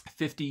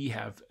 50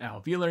 have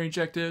alveolar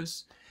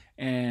ejectives,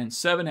 and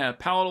 7 have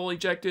palatal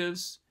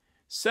ejectives.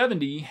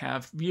 70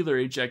 have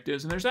velar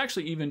ejectives, and there's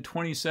actually even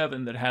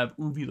 27 that have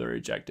uvular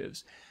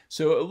ejectives.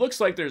 So it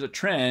looks like there's a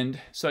trend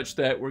such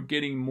that we're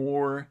getting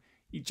more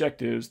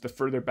ejectives the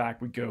further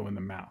back we go in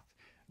the mouth.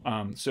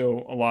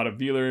 So a lot of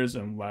velars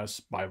and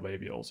less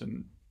bilabials,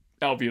 and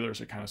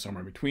alveolars are kind of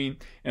somewhere in between.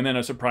 And then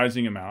a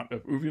surprising amount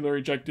of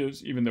uvular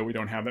ejectives, even though we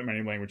don't have that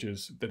many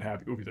languages that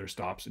have uvular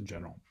stops in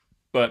general.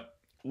 But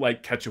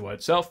like Quechua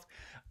itself,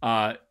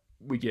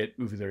 we get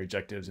uvular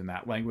ejectives in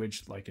that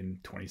language, like in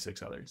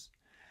 26 others.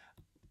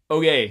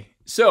 Okay,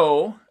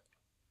 so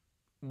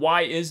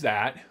why is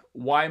that?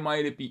 Why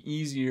might it be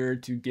easier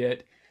to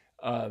get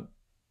an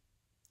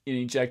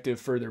ejective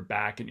further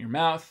back in your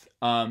mouth?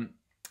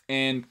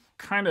 And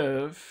kind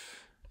of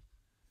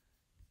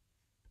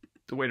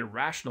the way to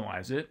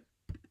rationalize it,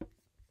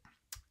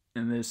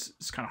 and this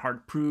is kind of hard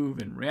to prove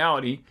in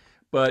reality,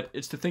 but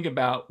it's to think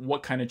about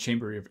what kind of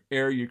chamber of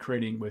air you're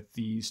creating with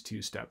these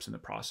two steps in the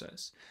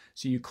process.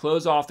 So you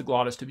close off the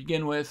glottis to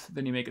begin with,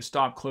 then you make a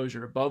stop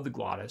closure above the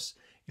glottis.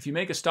 If you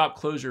make a stop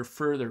closure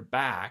further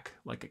back,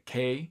 like a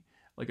K,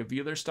 like a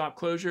velar stop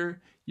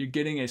closure, you're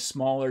getting a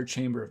smaller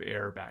chamber of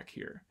air back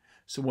here.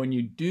 So when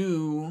you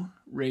do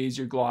raise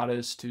your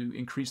glottis to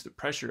increase the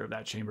pressure of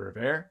that chamber of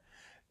air,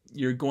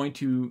 you're going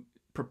to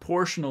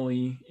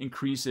proportionally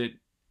increase it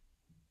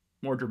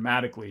more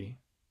dramatically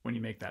when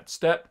you make that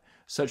step,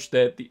 such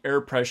that the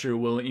air pressure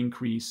will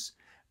increase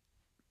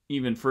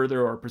even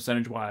further, or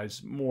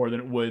percentage-wise more than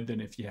it would than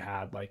if you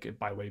had like a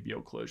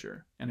bilabial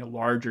closure and a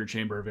larger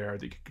chamber of air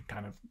that you can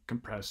kind of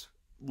compress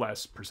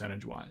less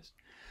percentage-wise.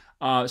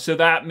 So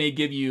that may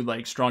give you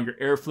like stronger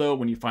airflow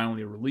when you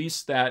finally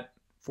release that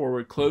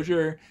forward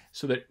closure,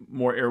 so that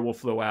more air will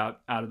flow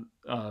out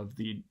of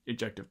the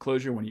ejective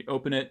closure when you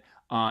open it,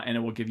 and it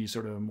will give you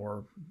sort of a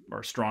more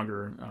or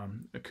stronger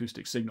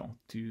acoustic signal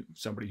to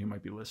somebody who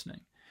might be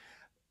listening.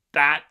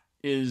 That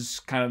is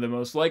kind of the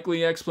most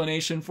likely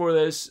explanation for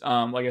this.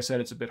 Like I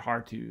said, it's a bit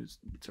hard to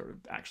sort of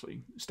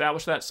actually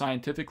establish that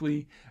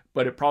scientifically,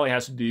 but it probably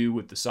has to do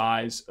with the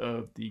size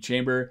of the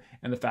chamber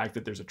and the fact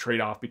that there's a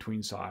trade-off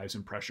between size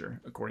and pressure,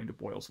 according to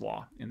Boyle's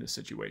law in this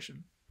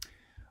situation.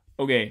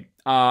 Okay,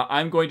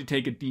 I'm going to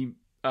take a deep,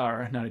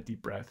 not a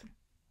deep breath,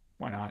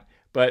 why not?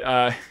 But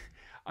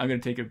I'm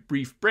going to take a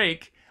brief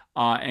break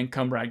and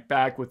come right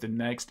back with the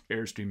next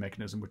Airstream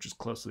mechanism, which is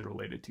closely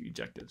related to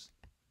ejectives.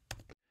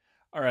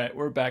 All right,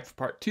 we're back for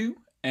part 2.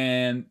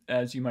 And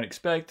as you might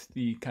expect,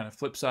 the kind of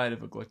flip side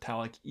of a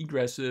glottalic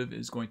egressive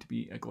is going to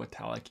be a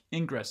glottalic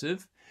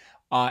ingressive.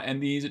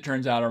 And these, it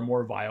turns out, are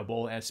more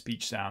viable as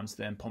speech sounds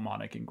than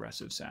pulmonic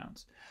ingressive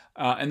sounds.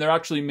 And they're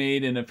actually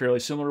made in a fairly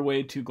similar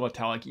way to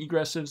glottalic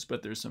egressives,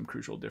 but there's some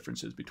crucial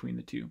differences between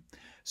the two.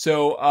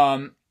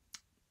 So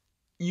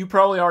you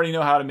probably already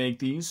know how to make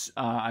these,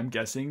 I'm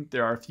guessing.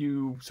 There are a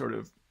few sort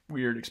of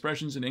weird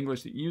expressions in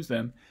English that use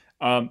them,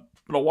 but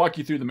I'll walk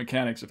you through the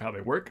mechanics of how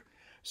they work.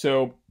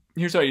 So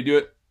here's how you do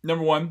it.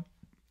 Number one,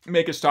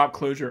 make a stop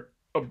closure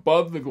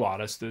above the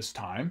glottis this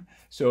time.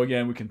 So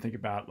again, we can think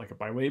about like a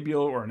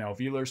bilabial or an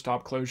alveolar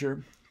stop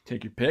closure.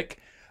 Take your pick.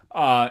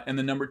 And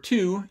then number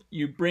 2,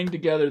 you bring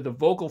together the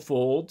vocal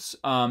folds,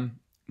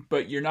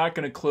 but you're not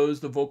going to close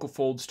the vocal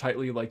folds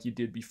tightly like you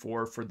did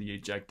before for the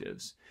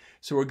ejectives.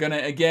 So we're going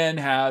to, again,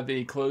 have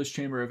a closed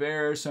chamber of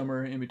air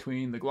somewhere in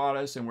between the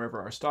glottis and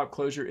wherever our stop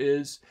closure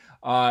is.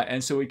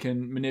 And so we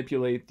can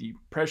manipulate the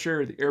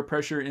pressure, the air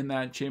pressure in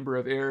that chamber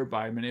of air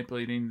by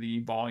manipulating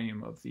the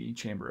volume of the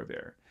chamber of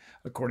air,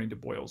 according to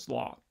Boyle's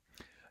law.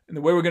 And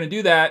the way we're going to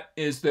do that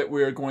is that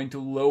we're going to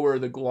lower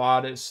the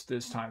glottis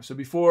this time. So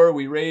before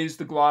we raised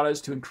the glottis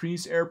to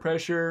increase air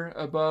pressure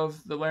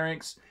above the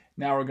larynx.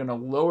 Now we're going to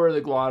lower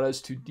the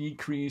glottis to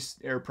decrease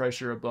air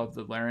pressure above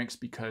the larynx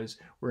because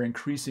we're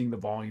increasing the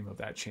volume of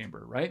that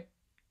chamber, right?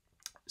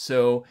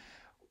 So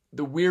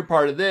the weird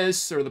part of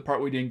this, or the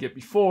part we didn't get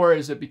before,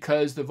 is that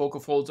because the vocal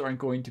folds aren't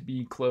going to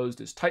be closed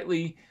as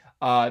tightly,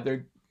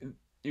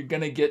 you're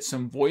going to get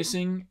some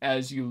voicing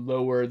as you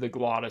lower the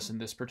glottis in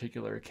this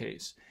particular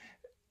case.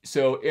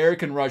 So air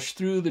can rush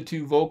through the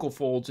 2 vocal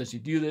folds as you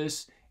do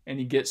this, and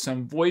you get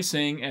some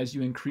voicing as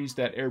you increase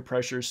that air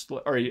pressure,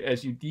 or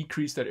as you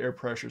decrease that air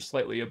pressure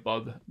slightly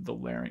above the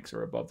larynx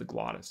or above the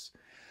glottis.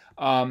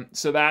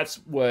 So that's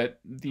what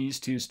these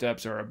 2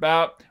 steps are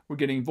about. We're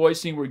getting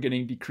voicing, we're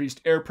getting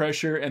decreased air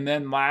pressure, and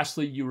then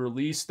lastly, you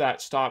release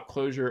that stop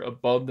closure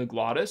above the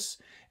glottis.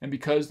 And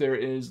because there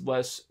is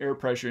less air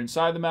pressure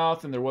inside the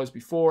mouth than there was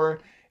before,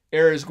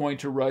 air is going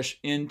to rush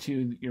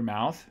into your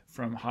mouth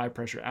from high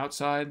pressure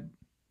outside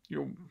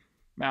your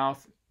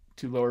mouth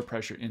to lower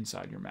pressure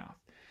inside your mouth.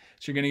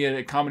 So you're going to get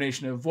a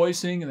combination of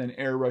voicing and then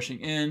air rushing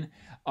in.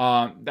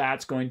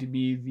 That's going to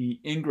be the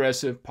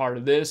ingressive part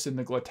of this, and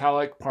the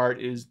glottalic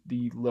part is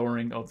the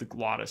lowering of the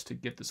glottis to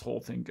get this whole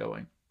thing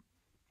going.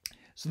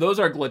 So those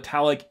are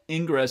glottalic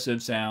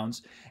ingressive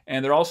sounds,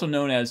 and they're also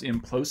known as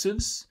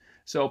implosives.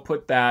 So I'll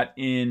put that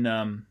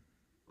in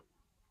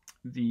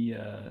the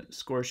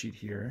score sheet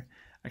here.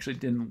 Actually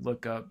didn't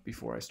look up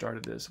before I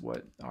started this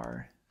what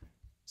our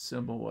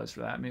symbol was for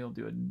that. Maybe I'll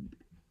do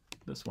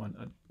this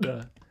one.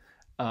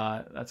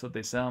 That's what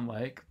they sound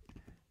like.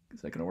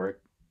 Is that going to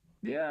work?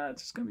 Yeah,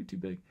 it's just going to be too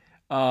big.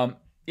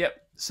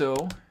 Yep, so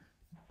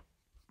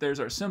there's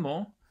our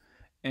symbol.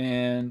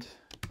 And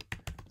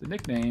the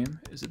nickname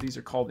is that these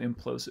are called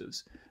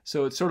implosives.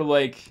 So it's sort of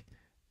like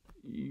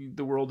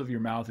the world of your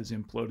mouth is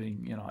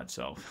imploding in on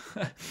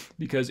itself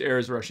because air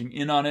is rushing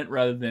in on it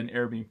rather than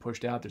air being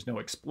pushed out. There's no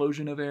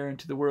explosion of air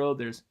into the world.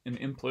 There's an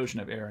implosion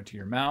of air into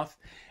your mouth.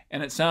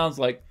 And it sounds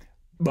like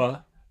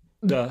ba,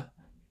 da,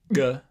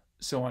 ga,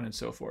 so on and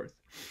so forth.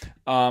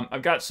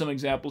 I've got some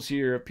examples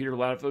here of Peter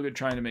Latvoga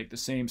trying to make the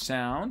same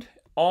sound.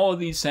 All of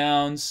these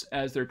sounds,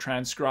 as they're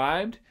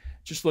transcribed,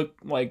 just look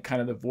like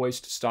kind of the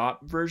voiced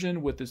stop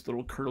version with this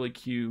little curly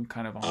Q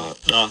kind of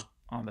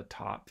on the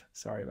top.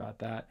 Sorry about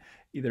that.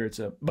 Either it's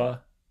a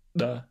ba,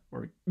 da,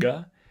 or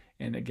ga.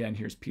 And again,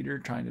 here's Peter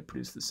trying to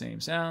produce the same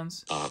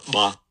sounds.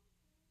 Ba,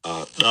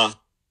 da,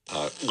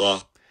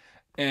 ga.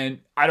 And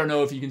I don't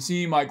know if you can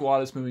see my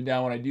glottis moving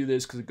down when I do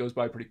this because it goes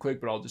by pretty quick,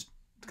 but I'll just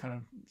kind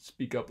of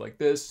speak up like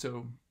this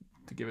so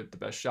to give it the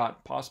best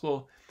shot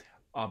possible.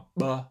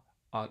 Ba,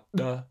 da,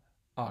 ga,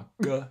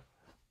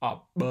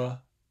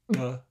 ba,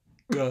 da,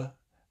 ga,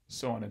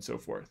 so on and so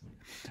forth.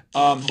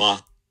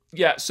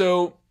 Yeah,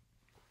 so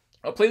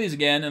I'll play these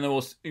again, and then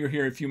you'll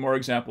hear a few more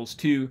examples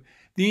too.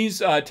 These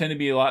tend to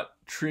be a lot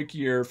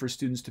trickier for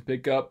students to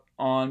pick up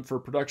on for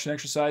production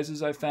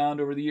exercises I've found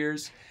over the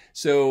years.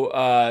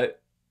 So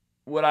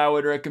what I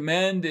would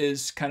recommend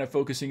is kind of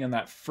focusing on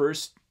that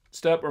first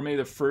step, or maybe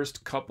the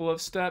first couple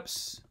of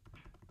steps.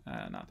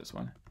 Not this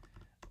one.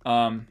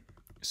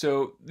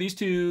 So these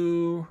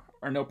 2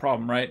 are no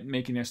problem, right?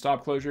 Making a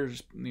stop closure,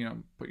 just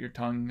put your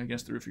tongue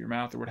against the roof of your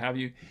mouth or what have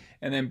you,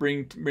 and then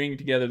bring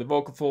together the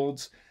vocal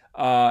folds.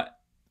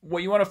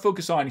 What you want to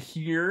focus on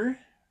here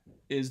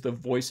is the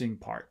voicing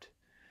part.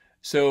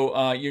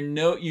 So you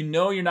know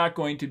you're not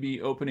going to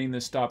be opening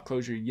the stop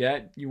closure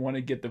yet. You want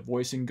to get the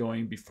voicing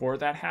going before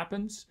that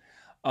happens.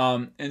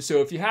 And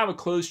so if you have a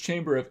closed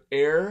chamber of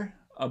air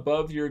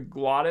above your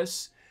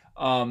glottis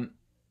and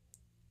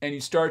you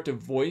start to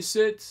voice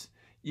it,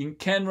 you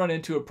can run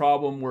into a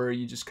problem where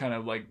you just kind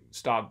of like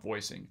stop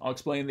voicing. I'll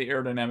explain the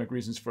aerodynamic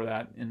reasons for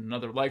that in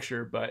another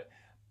lecture, but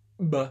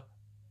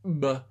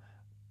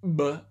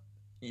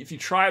if you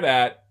try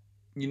that,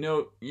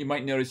 you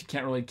might notice you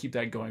can't really keep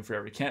that going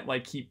forever. You can't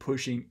like keep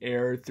pushing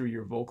air through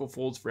your vocal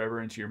folds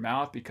forever into your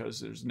mouth because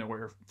there's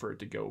nowhere for it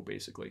to go,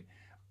 basically.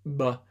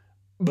 And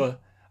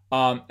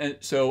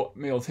so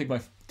maybe I'll take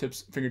my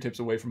fingertips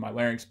away from my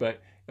larynx,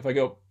 but if I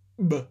go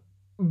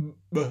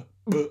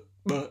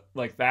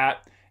like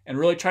that and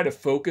really try to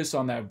focus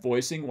on that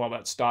voicing while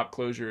that stop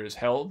closure is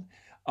held,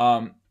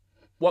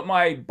 what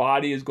my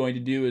body is going to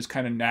do is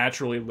kind of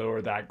naturally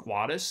lower that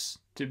glottis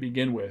to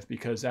begin with,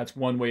 because that's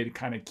one way to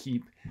kind of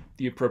keep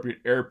the appropriate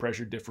air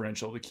pressure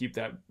differential to keep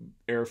that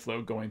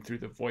airflow going through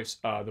the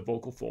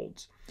vocal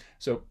folds.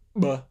 So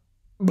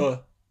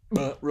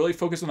Really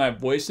focus on that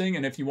voicing,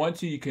 and if you want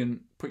to, you can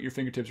put your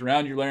fingertips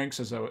around your larynx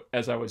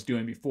as I was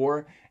doing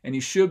before, and you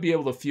should be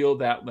able to feel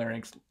that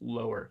larynx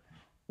lower.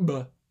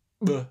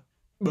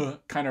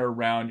 Kind of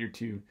around your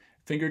two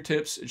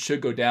fingertips. It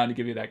should go down to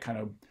give you that kind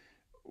of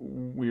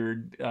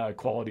weird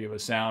quality of a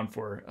sound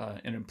for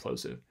an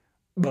implosive.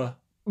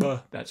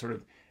 That sort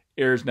of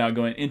air is now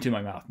going into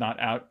my mouth, not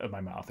out of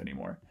my mouth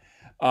anymore.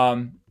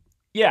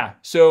 Yeah,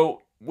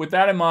 so with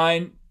that in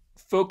mind,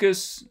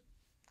 focus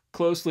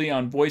closely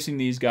on voicing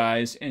these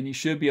guys, and you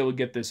should be able to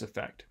get this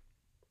effect.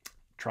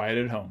 Try it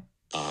at home.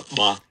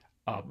 Ba.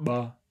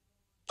 Ba.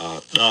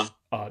 Da.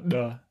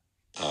 Da.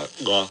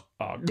 Ga.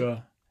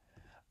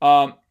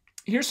 Ga.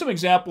 Here's some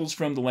examples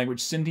from the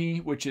language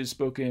Sindhi, which is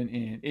spoken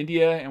in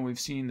India, and we've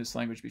seen this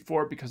language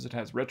before because it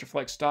has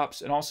retroflex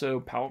stops and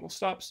also palatal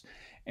stops.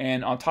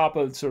 And on top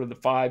of sort of the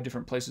 5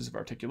 different places of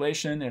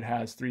articulation, it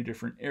has 3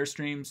 different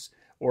airstreams,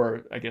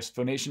 or I guess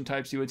phonation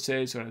types you would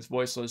say. So it has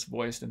voiceless,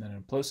 voiced, and then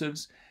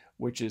implosives,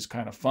 which is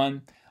kind of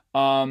fun.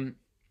 I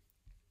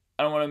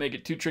don't want to make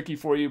it too tricky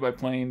for you by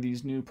playing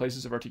these new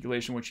places of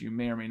articulation, which you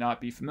may or may not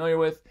be familiar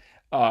with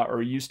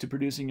or used to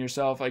producing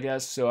yourself, I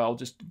guess. So I'll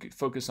just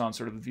focus on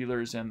sort of the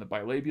velars and the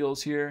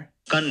bilabials here.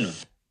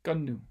 Kannu.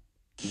 Kannu.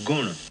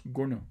 Gunu.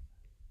 Gurnu.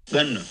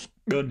 Gannu.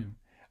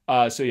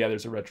 Gunnu. So yeah,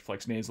 there's a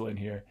retroflex nasal in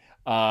here.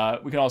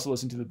 We can also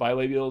listen to the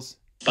bilabials.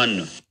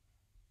 Pannu.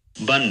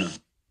 Bannu.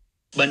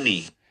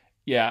 Bunny.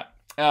 Yeah.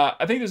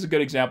 I think there's a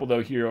good example,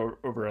 though, here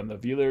over on the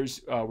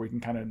velars, where you can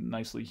kind of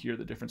nicely hear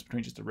the difference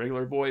between just a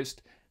regular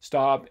voiced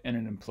stop and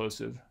an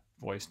implosive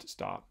voiced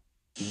stop.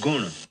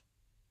 Gunu.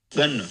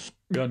 Gannu.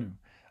 Gunnu.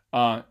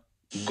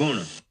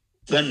 Gunu.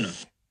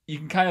 Gannu. You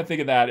can kind of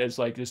think of that as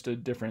like just a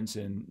difference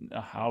in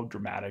how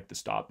dramatic the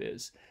stop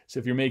is. So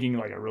if you're making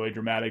like a really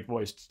dramatic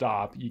voiced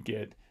stop, you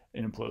get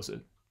an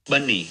implosive.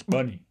 Bunny.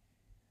 Bunny.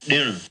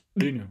 Dinu.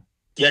 Dinu.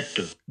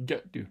 Yattu.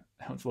 Yattu.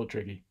 That one's a little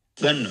tricky.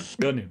 Gannu.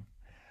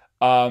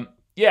 Gunnu.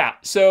 Yeah,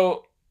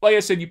 so like I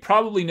said, you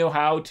probably know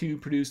how to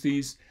produce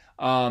these.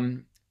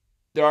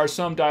 There are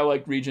some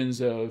dialect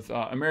regions of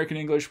American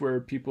English where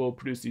people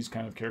produce these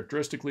kind of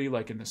characteristically,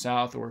 like in the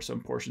South or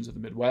some portions of the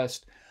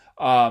Midwest.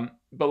 But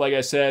like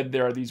I said,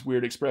 there are these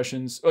weird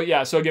expressions. Oh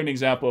yeah, so I'll give an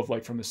example of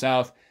like from the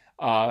South.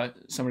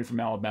 Somebody from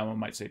Alabama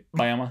might say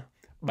Bama,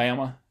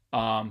 Bama.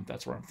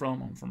 That's where I'm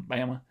from. I'm from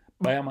Bama,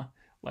 Bama,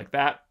 like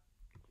that.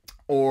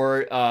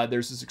 Or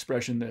there's this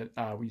expression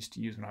that we used to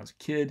use when I was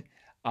a kid.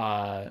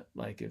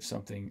 Like if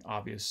something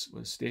obvious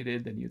was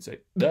stated, then you'd say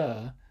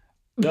duh,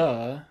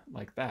 duh,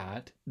 like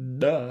that,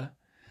 duh.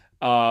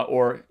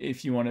 Or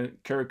if you want to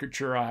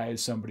caricaturize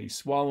somebody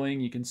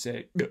swallowing, you can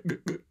say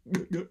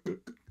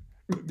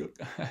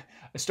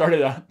I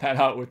started that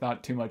out with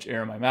not too much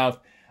air in my mouth,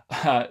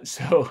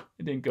 so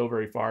it didn't go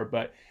very far,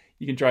 but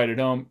you can try it at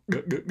home.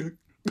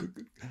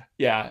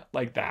 Yeah,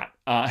 like that.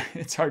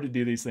 It's hard to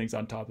do these things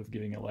on top of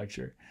giving a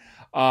lecture.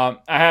 I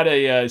had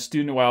a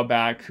student a while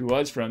back who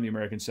was from the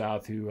American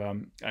South who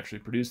actually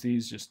produced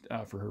these just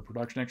for her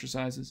production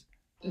exercises.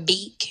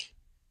 Beak.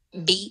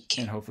 Beak.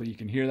 And hopefully you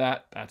can hear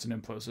that. That's an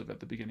implosive at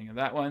the beginning of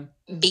that one.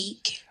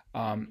 Beak.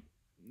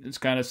 It's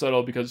kind of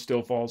subtle because it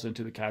still falls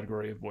into the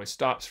category of voice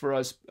stops for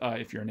us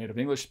if you're a native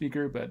English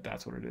speaker, but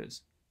that's what it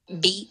is.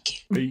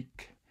 Beak.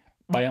 Beak.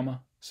 Bayama,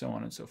 so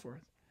on and so forth.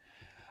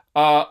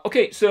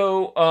 Okay,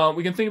 so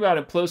we can think about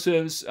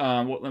implosives,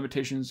 what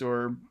limitations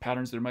or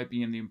patterns there might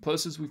be in the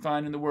implosives we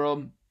find in the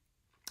world.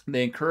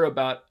 They occur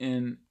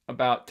in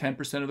about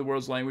 10% of the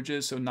world's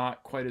languages, so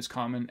not quite as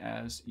common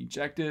as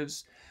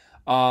ejectives.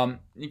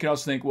 You can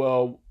also think,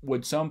 well,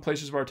 would some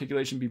places of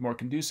articulation be more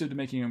conducive to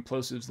making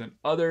implosives than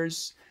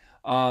others?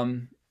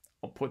 I'll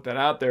put that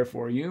out there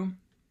for you.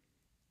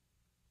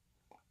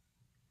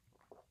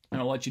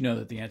 And I'll let you know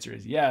that the answer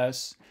is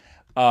yes.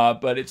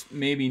 But it's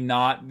maybe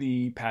not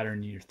the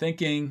pattern you're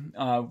thinking.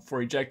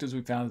 For ejectives,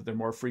 we found that they're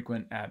more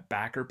frequent at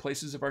backer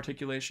places of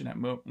articulation, at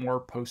more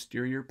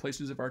posterior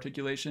places of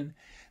articulation.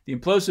 The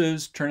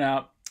implosives turn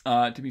out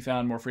to be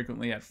found more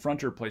frequently at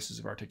fronter places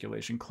of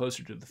articulation,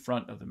 closer to the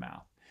front of the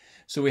mouth.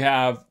 So we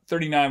have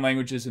 39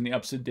 languages in the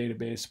UPSID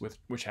database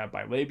which have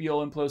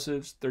bilabial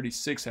implosives,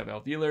 36 have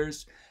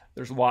alveolars.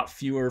 There's a lot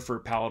fewer for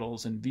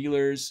palatals and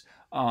velars,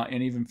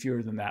 and even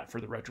fewer than that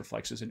for the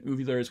retroflexes and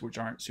uvulars, which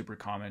aren't super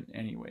common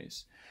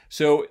anyways.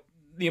 So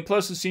the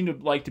implosives seem to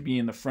like to be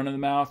in the front of the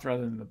mouth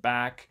rather than the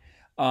back.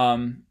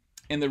 And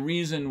the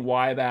reason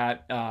why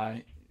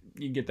that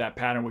you get that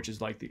pattern, which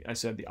is like I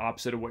said, the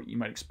opposite of what you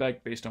might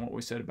expect based on what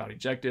we said about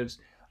ejectives,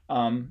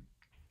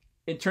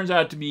 it turns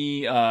out to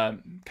be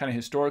kind of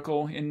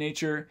historical in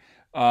nature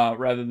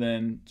rather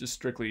than just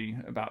strictly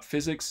about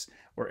physics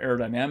or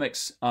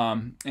aerodynamics.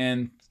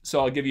 And so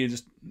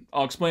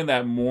I'll explain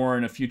that more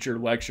in a future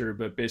lecture,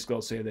 but basically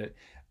I'll say that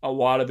a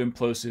lot of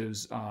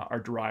implosives are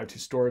derived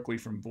historically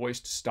from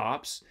voiced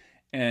stops.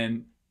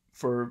 And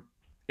for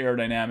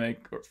aerodynamic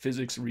or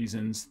physics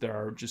reasons, there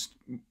are just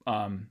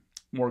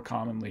more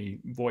commonly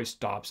voiced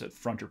stops at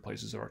fronter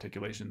places of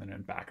articulation than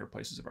in backer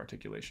places of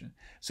articulation.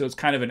 So it's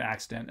kind of an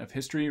accident of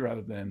history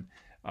rather than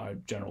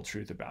general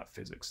truth about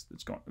physics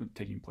that's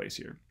taking place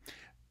here.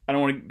 I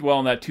don't want to dwell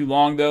on that too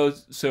long though,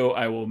 so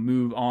I will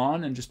move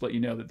on and just let you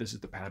know that this is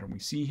the pattern we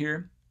see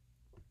here.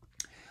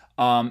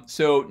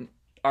 So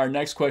our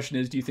next question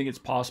is, do you think it's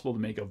possible to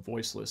make a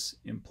voiceless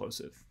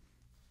implosive?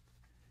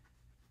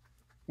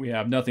 We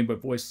have nothing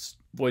but voiceless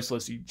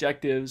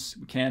ejectives.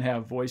 We can't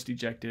have voiced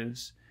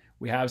ejectives.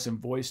 We have some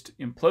voiced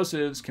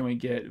implosives. Can we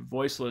get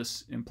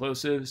voiceless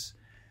implosives?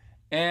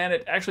 And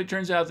it actually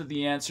turns out that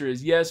the answer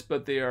is yes,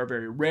 but they are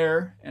very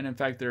rare. And in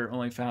fact, they're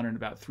only found in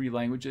about 3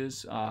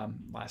 languages,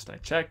 last I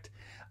checked.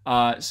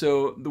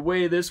 So the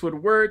way this would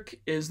work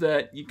is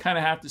that you kind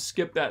of have to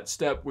skip that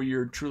step where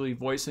you're truly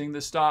voicing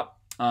the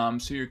stop.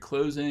 So you're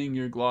closing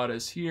your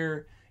glottis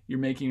here. You're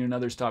making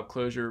another stop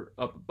closure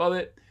up above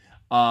it.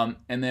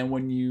 And then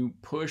when you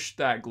push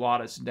that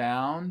glottis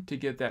down to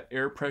get that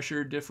air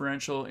pressure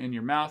differential in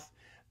your mouth,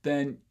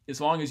 then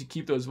as long as you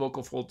keep those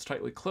vocal folds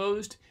tightly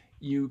closed,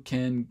 you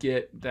can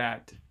get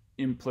that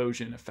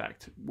implosion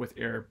effect with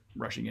air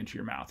rushing into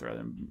your mouth rather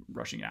than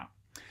rushing out.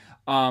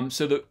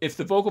 If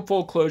the vocal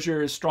fold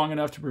closure is strong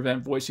enough to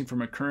prevent voicing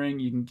from occurring,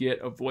 you can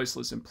get a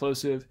voiceless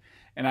implosive.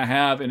 And I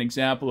have an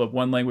example of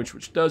one language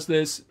which does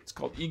this. It's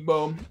called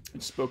Igbo.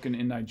 It's spoken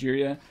in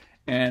Nigeria.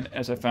 And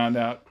as I found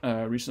out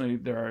recently,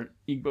 there are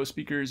Igbo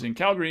speakers in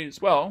Calgary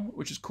as well,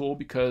 which is cool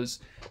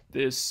because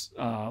this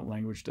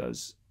language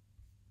does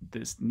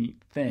this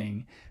neat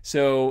thing.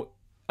 So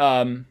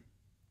I've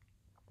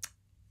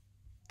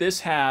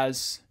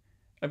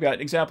got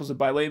examples of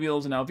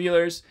bilabials and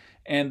alveolars,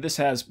 and this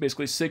has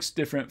basically 6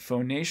 different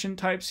phonation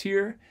types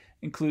here,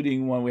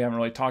 including one we haven't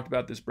really talked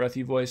about, this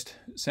breathy voiced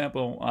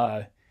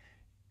sample.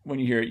 When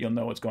you hear it, you'll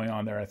know what's going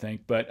on there, I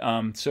think. But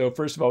so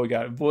first of all, we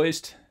got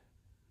voiced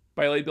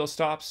bilabial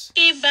stops.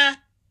 Iba.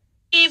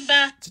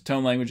 Iba. It's a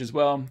tone language as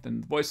well.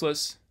 Then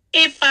voiceless.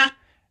 Ipa.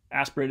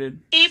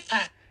 Aspirated.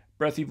 Ipa.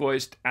 Breathy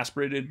voiced,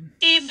 aspirated.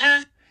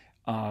 Iba.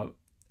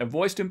 A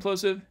voiced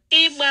implosive.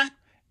 Iba.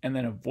 And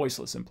then a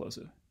voiceless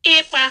implosive.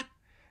 Ipa.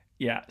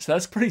 Yeah, so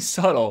that's pretty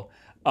subtle.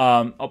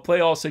 I'll play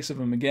all 6 of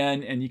them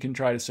again, and you can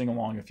try to sing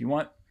along if you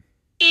want.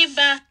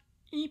 Iba.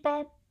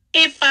 Ipa.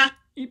 Ipa.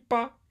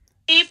 Ipa.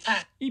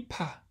 Ipa.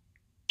 Ipa.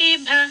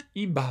 Iba.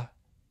 Iba.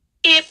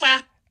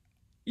 Ipa.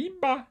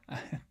 Iba.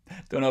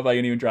 Don't know if I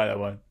can even try that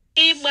one.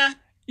 Iba.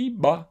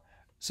 Iba.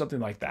 Something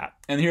like that.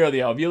 And here are the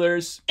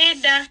alveolars.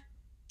 Ida.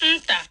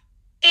 Nta.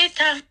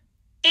 Ita.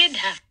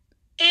 Ida.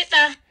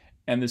 Ida.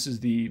 And this is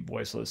the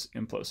voiceless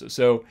implosive.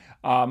 So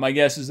my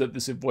guess is that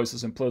this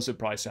voiceless implosive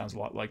probably sounds a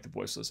lot like the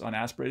voiceless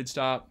unaspirated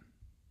stop.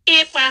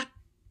 Ipa.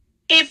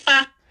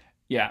 Ipa.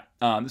 Yeah,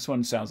 this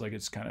one sounds like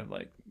it's kind of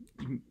like,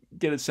 you can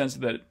get a sense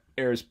that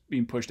air is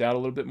being pushed out a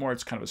little bit more.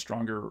 It's kind of a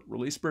stronger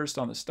release burst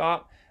on the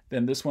stop.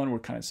 Then this one, where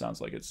it kind of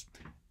sounds like it's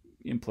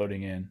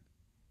imploding in.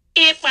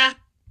 Ipa.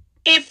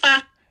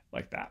 Ipa.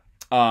 Like that.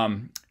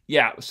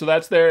 Yeah, so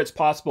that's there. It's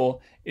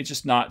possible. It's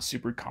just not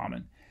super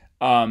common.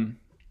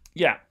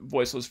 Yeah,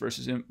 voiceless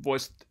versus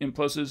voiced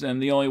implosives.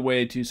 And the only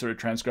way to sort of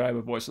transcribe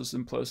a voiceless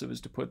implosive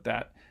is to put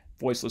that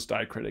voiceless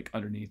diacritic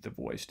underneath the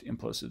voiced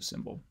implosive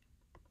symbol.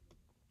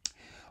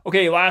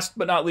 Okay, last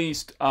but not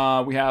least,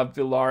 we have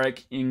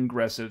velaric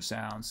ingressive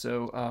sounds.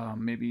 So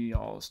maybe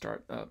I'll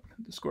start up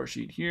the score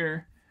sheet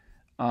here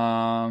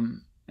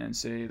and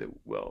say that,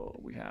 well,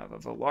 we have a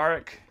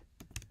velaric,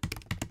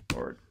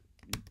 or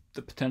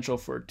the potential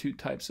for 2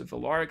 types of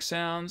velaric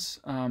sounds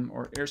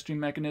or airstream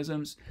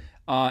mechanisms.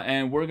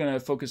 And we're going to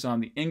focus on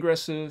the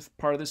ingressive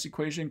part of this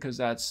equation because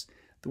that's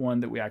the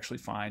one that we actually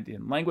find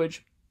in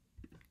language.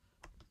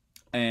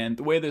 And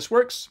the way this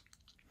works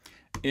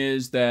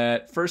is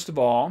that, first of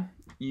all,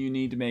 you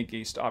need to make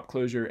a stop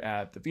closure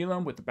at the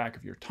velum with the back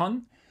of your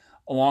tongue,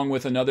 along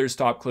with another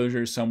stop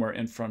closure somewhere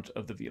in front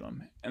of the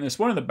velum. And this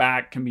one in the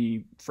back can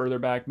be further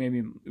back,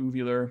 maybe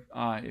uvular,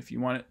 if you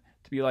want it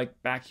to be like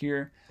back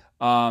here.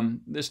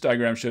 This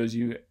diagram shows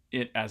you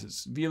it as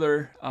its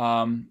velar,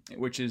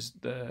 which is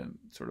the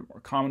sort of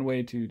more common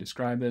way to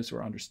describe this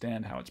or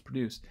understand how it's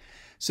produced.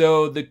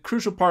 So the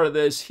crucial part of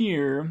this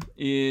here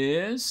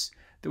is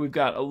that we've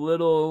got a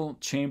little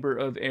chamber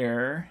of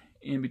air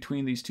in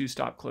between these 2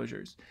 stop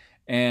closures.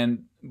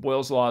 And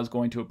Boyle's law is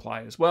going to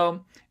apply as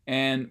well.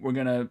 And we're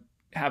going to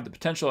have the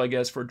potential, I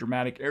guess, for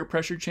dramatic air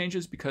pressure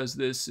changes because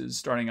this is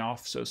starting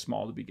off so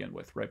small to begin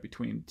with, right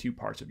between 2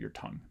 parts of your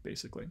tongue,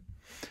 basically.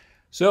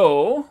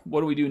 So what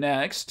do we do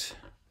next?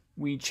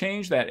 We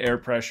change that air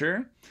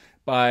pressure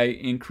by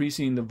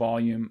increasing the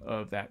volume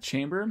of that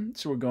chamber.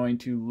 So we're going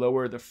to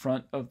lower the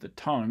front of the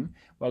tongue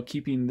while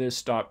keeping this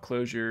stop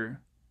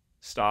closure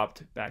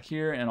stopped back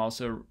here and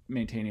also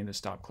maintaining the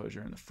stop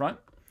closure in the front.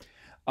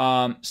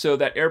 So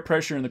that air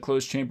pressure in the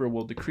closed chamber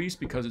will decrease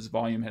because its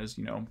volume has,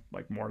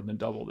 like more than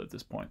doubled at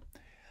this point.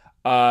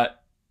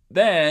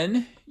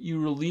 Then you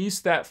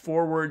release that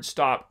forward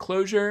stop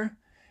closure.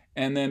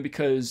 And then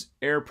because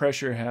air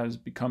pressure has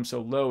become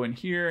so low in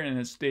here and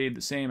has stayed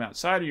the same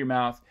outside of your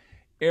mouth,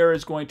 air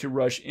is going to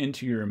rush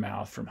into your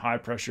mouth from high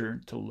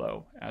pressure to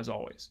low, as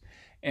always.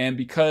 And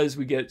because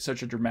we get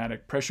such a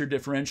dramatic pressure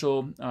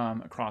differential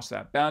across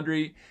that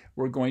boundary,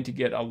 we're going to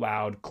get a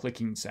loud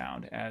clicking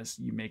sound as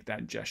you make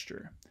that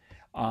gesture.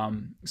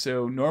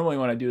 So normally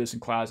when I do this in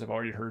class, I've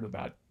already heard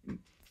about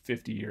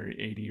 50 or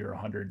 80 or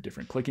 100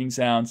 different clicking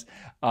sounds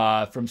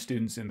from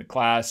students in the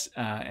class.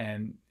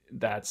 And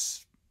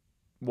that's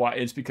why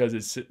it's because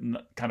it's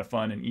kind of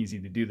fun and easy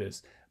to do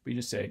this. But you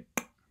just say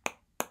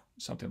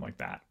something like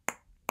that.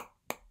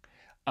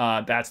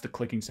 That's the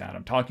clicking sound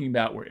I'm talking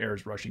about, where air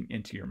is rushing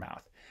into your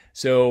mouth.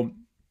 So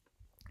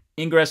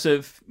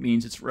ingressive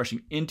means it's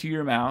rushing into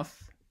your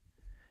mouth.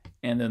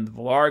 And then the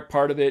velaric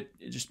part of it,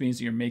 it just means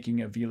that you're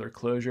making a velar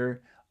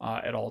closure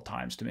at all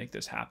times to make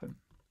this happen.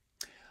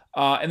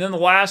 And then the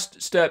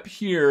last step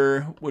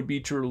here would be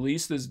to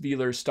release this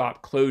velar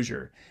stop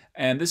closure.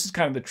 And this is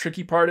kind of the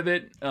tricky part of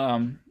it,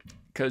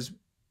 because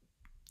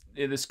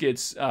this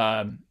gets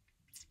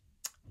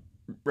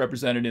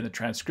represented in the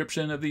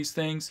transcription of these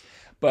things,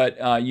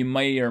 but you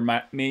may or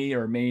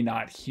may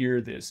not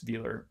hear this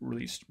velar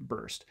release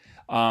burst.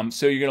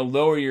 So you're going to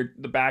lower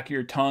the back of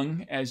your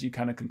tongue as you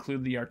kind of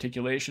conclude the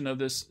articulation of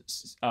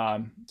this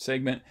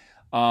segment.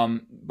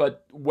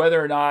 But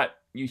whether or not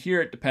you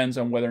hear it depends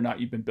on whether or not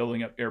you've been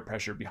building up air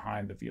pressure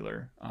behind the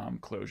velar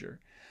closure.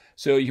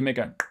 So you can make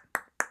a,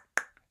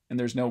 and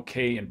there's no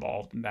K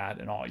involved in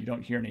that at all. You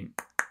don't hear any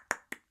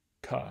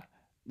K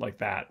like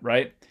that,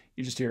 right?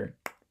 You just hear,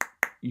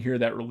 you hear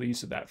that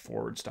release of that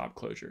forward stop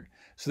closure.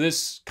 So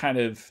this kind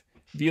of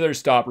velar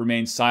stop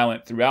remains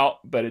silent throughout,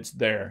 but it's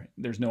there.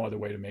 There's no other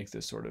way to make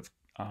this sort of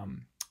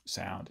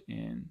sound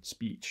in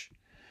speech.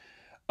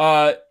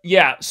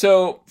 Yeah,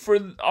 so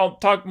I'll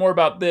talk more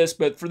about this,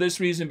 but for this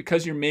reason,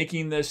 because you're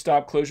making this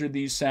stop closure,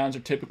 these sounds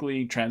are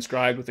typically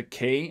transcribed with a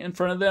K in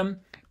front of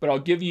them. But I'll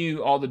give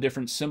you all the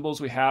different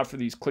symbols we have for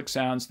these click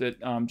sounds that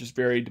just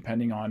vary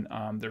depending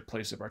on their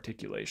place of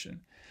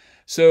articulation.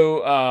 So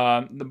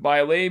the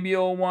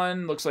bilabial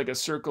one looks like a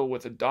circle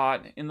with a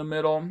dot in the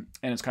middle, and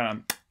it's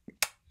kind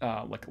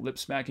of like a lip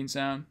smacking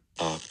sound.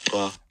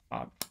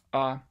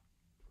 And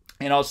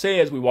I'll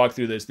say as we walk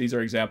through this, these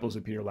are examples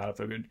of Peter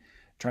Ladefoged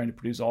trying to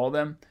produce all of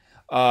them,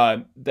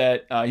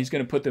 that he's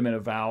going to put them in a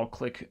vowel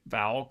click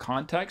vowel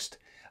context.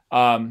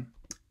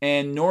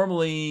 And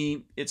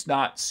normally it's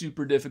not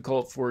super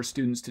difficult for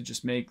students to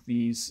just make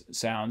these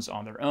sounds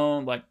on their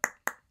own, like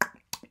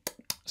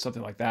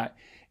something like that.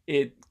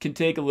 It can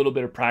take a little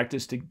bit of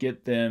practice to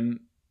get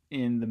them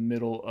in the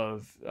middle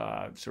of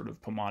sort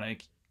of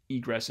pulmonic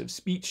egressive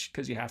speech,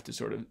 because you have to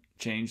sort of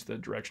change the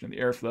direction of the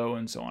airflow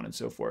and so on and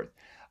so forth.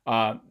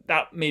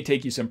 That may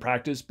take you some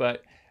practice,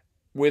 but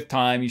with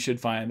time, you should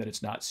find that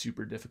it's not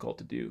super difficult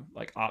to do,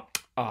 like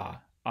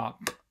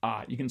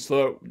You can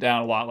slow it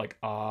down a lot, like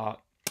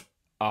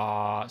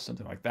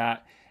something like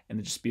that, and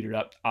then just speed it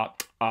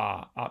up,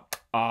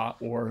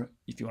 or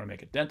if you want to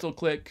make a dental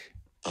click,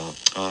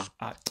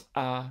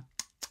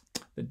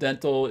 the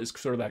dental is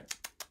sort of that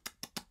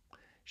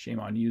shame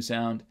on you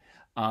sound.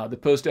 The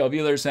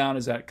post-alveolar sound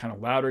is that kind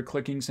of louder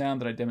clicking sound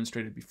that I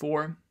demonstrated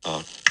before.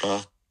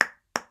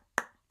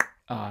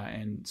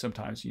 And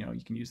sometimes, you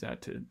can use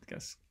that to, I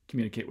guess,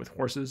 communicate with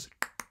horses,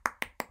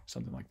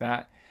 something like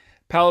that.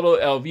 Palatal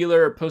alveolar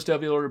or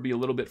post-alveolar would be a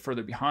little bit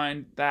further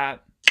behind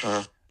that.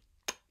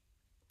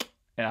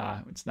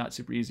 It's not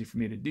super easy for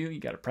me to do. You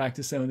got to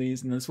practice some of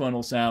these. And this one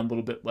will sound a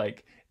little bit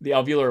like, the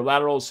alveolar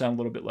lateral will sound a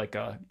little bit like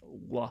a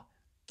la,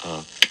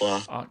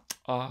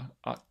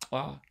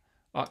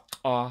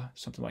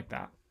 something like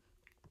that.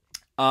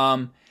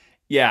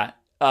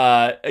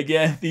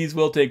 Again, these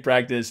will take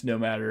practice no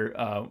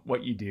matter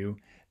what you do,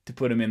 to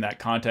put them in that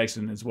context,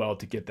 and as well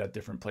to get that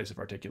different place of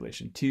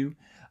articulation too.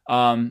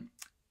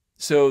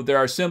 So there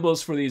are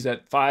symbols for these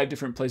at 5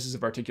 different places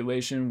of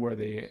articulation where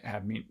they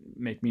have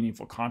make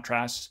meaningful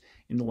contrasts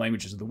in the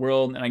languages of the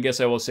world. And I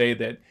guess I will say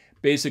that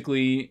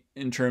basically,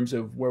 in terms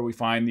of where we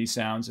find these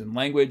sounds in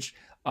language,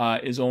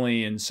 is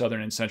only in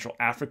Southern and Central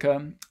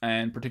Africa.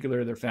 And in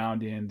particular, they're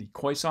found in the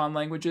Khoisan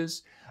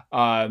languages,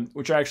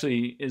 which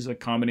actually is a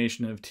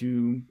combination of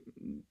 2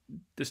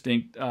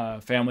 distinct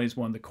families,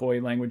 one the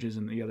Khoi languages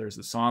and the other is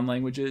the San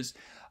languages.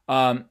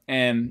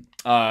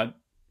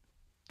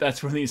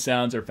 That's where these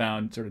sounds are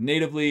found sort of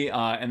natively.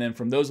 And then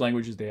from those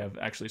languages, they have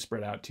actually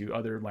spread out to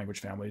other language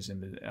families in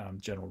the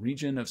general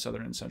region of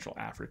Southern and Central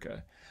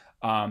Africa.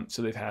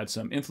 So they've had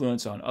some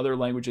influence on other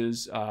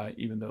languages,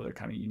 even though they're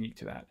kind of unique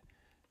to that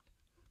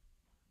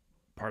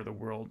part of the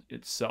world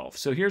itself.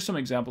 So here's some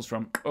examples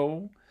from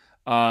O.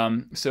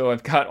 So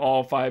I've got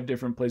all 5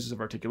 different places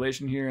of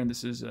articulation here, and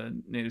this is a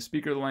native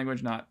speaker of the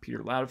language, not Peter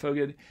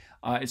Ladefoged.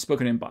 It's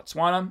spoken in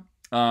Botswana.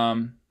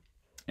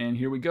 And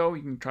here we go.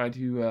 You can try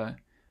to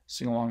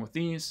sing along with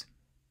these.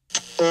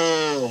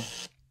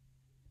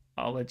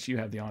 I'll let you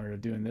have the honor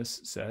of doing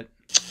this set.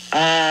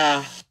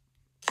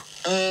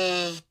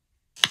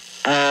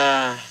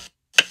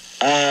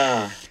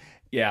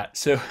 Yeah,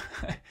 so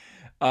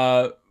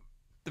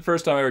the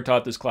first time I ever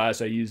taught this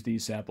class, I used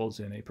these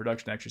samples in a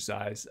production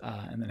exercise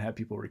and then had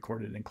people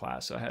record it in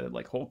class. So I had a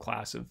whole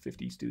class of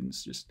 50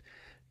 students just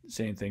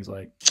saying things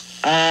like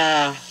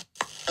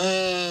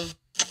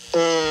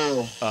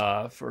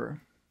for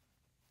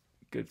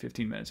a good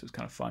 15 minutes. It was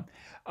kind of fun.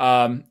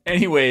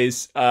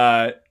 Anyways,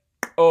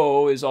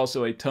 O is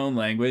also a tone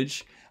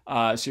language.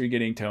 So you're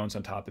getting tones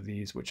on top of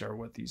these, which are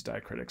what these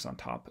diacritics on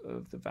top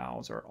of the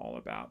vowels are all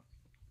about.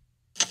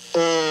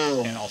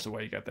 And also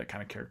why you got that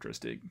kind of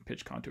characteristic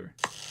pitch contour.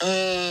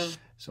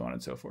 So on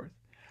and so forth.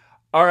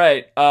 All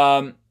right.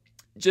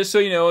 Just so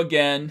you know,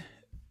 again,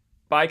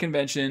 by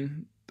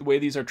convention, the way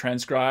these are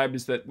transcribed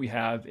is that we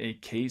have a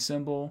K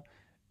symbol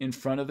in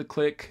front of the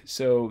click.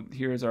 So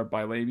here's our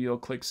bilabial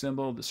click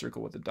symbol, the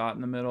circle with the dot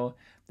in the middle.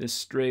 This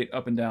straight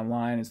up and down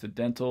line is the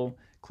dental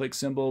click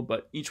symbol,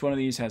 but each one of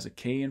these has a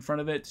K in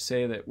front of it to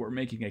say that we're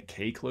making a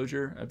K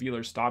closure, a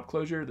velar stop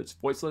closure that's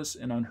voiceless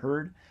and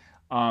unheard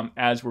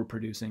as we're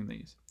producing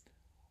these.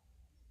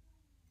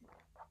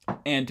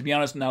 And to be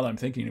honest, now that I'm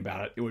thinking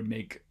about it, it would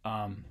make,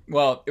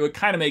 well, it would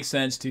kind of make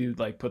sense to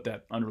like put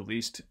that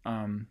unreleased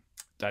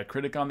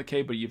diacritic on the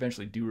K, but you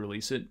eventually do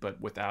release it, but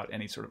without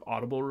any sort of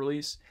audible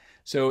release.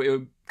 So it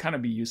would kind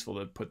of be useful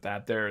to put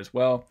that there as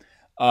well.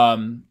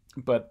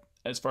 But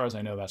as far as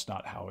I know, that's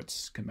not how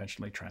it's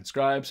conventionally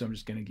transcribed. So I'm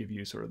just going to give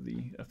you sort of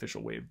the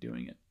official way of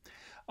doing it.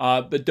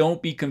 But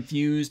don't be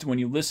confused when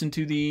you listen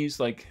to these,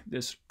 like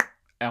this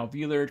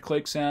alveolar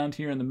click sound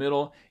here in the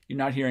middle. You're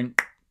not hearing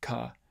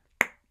ka.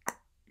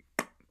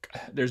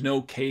 There's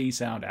no K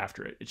sound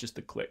after it. It's just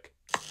the click.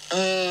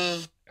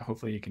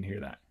 Hopefully you can hear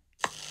that.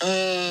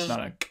 It's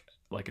not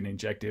like an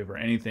injective or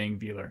anything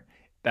velar.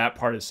 That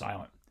part is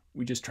silent.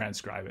 We just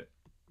transcribe it.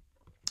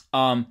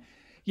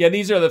 Yeah,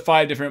 these are the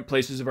 5 different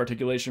places of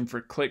articulation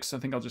for clicks. I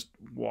think I'll just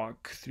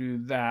walk through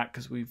that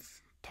because we've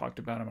talked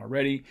about them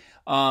already.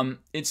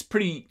 It's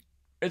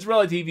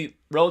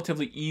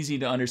relatively easy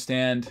to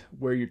understand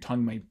where your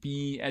tongue might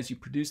be as you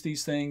produce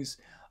these things.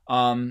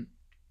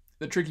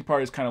 The tricky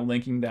part is kind of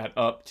linking that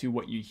up to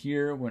what you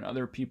hear when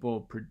other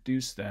people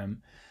produce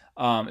them,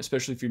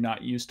 especially if you're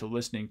not used to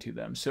listening to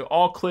them. So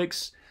all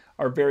clicks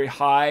are very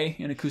high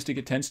in acoustic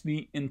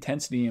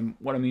intensity, and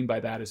what I mean by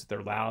that is that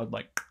they're loud,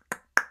 like,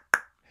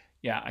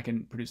 yeah, I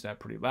can produce that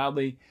pretty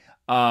loudly.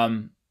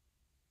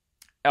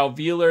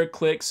 Alveolar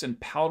clicks and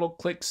palatal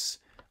clicks,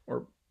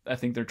 or I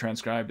think they're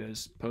transcribed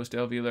as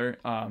post-alveolar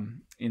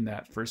in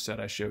that first set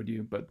I showed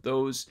you, but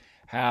those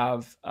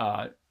have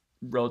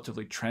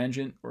relatively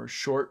transient or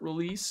short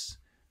release.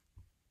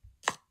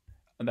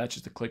 And that's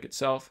just the click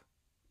itself.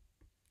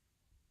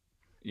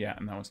 Yeah,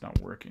 and that one's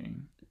not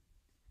working.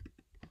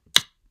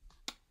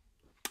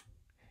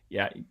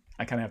 Yeah,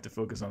 I kind of have to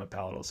focus on the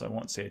palatal, so I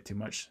won't say it too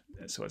much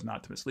so as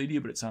not to mislead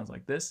you, but it sounds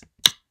like this.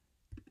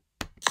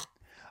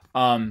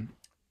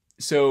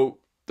 So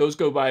those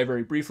go by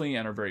very briefly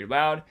and are very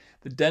loud.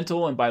 The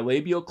dental and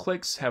bilabial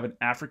clicks have an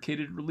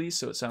affricated release,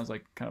 so it sounds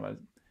like kind of a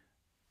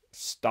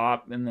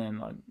stop and then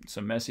like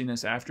some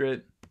messiness after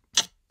it.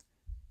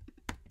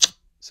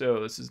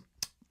 So this is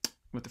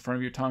with the front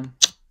of your tongue,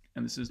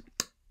 and this is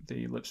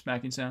the lip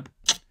smacking sound.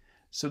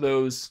 So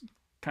those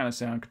kind of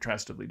sound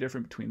contrastively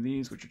different between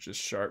these, which are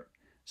just sharp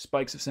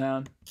spikes of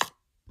sound.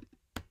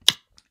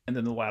 And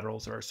then the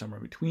laterals are somewhere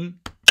in between.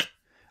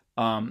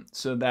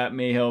 So that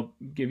may help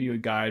give you a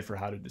guide for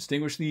how to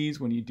distinguish these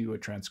when you do a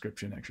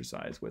transcription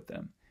exercise with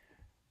them,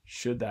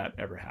 should that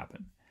ever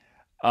happen.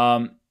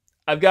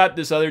 I've got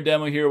this other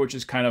demo here, which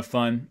is kind of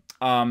fun.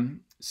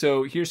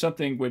 So here's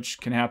something which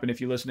can happen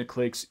if you listen to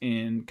clicks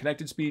in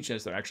connected speech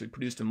as they're actually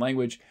produced in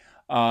language.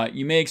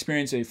 You may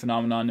experience a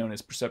phenomenon known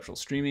as perceptual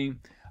streaming.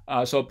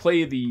 So I'll play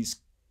you these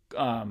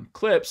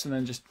clips and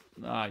then just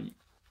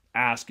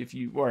ask if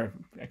you, or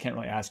I can't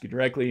really ask you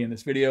directly in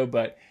this video,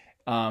 but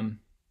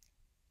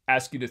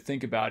ask you to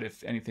think about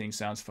if anything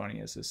sounds funny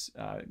as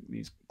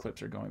these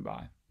clips are going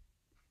by.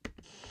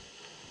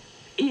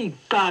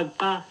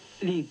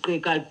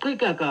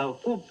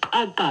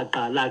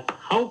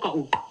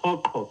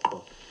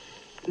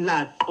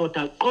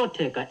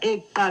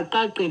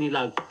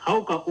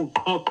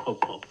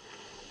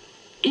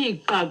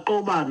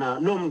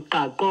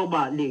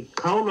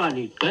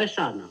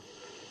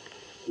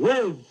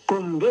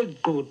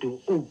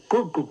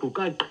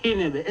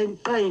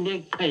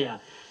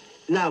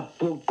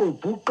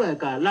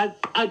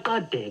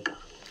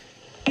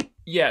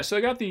 Yeah, so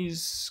I got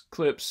these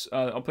clips.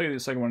 I'll play the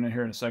second one in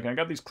here in a second. I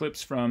got these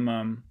clips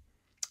from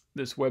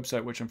this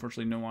website, which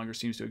unfortunately no longer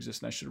seems to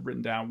exist, and I should have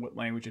written down what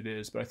language it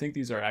is. But I think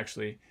these are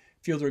actually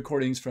field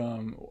recordings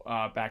from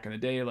back in the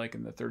day, like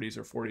in the 30s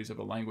or 40s, of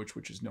a language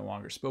which is no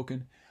longer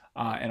spoken.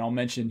 And I'll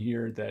mention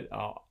here that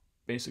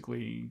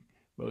basically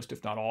most,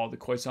 if not all, of the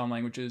Khoisan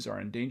languages are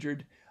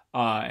endangered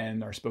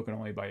and are spoken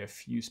only by a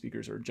few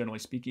speakers, or generally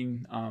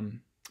speaking,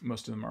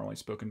 most of them are only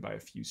spoken by a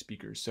few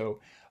speakers. So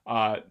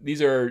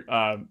these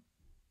are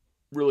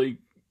really,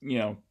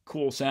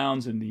 cool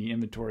sounds in the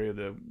inventory of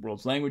the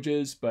world's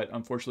languages, but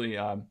unfortunately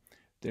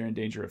they're in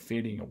danger of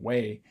fading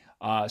away.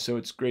 So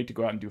it's great to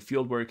go out and do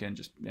field work and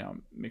just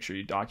make sure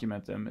you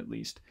document them at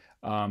least.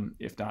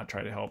 If not,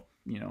 try to help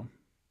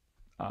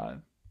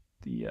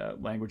the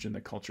language and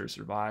the culture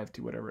survive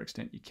to whatever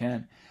extent you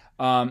can.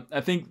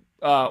 I think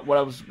what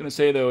I was going to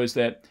say though is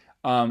that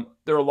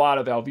there are a lot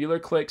of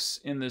alveolar clicks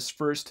in this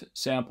first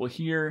sample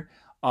here,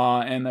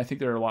 and I think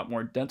there are a lot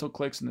more dental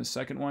clicks in the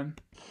second one.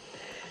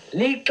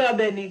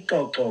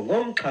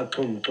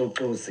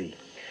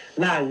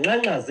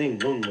 lanqanqaza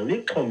ingqongqo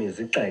lixhome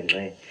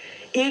izixengxe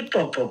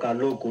ixoxo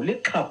kaloku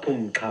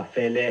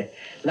liqhaphumqhafele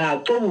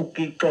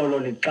lacobuka ixolo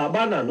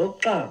lixabana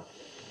noxa.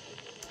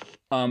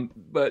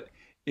 But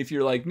if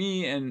you're like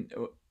me and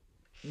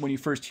when you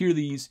first hear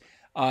these,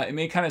 it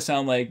may kind of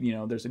sound like, you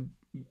know, there's a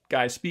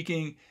guy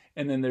speaking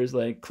and then there's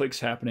like clicks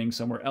happening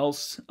somewhere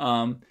else.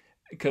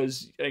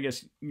 Because I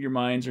guess your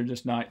minds are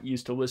just not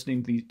used to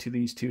listening to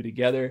these two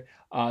together.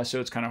 So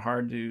it's kind of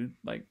hard to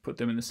like put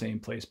them in the same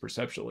place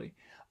perceptually.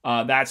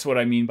 That's what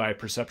I mean by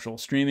perceptual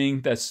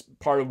streaming. That's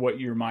part of what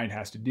your mind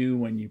has to do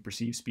when you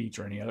perceive speech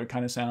or any other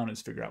kind of sound,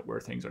 is figure out where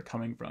things are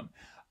coming from.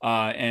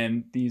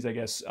 And these, I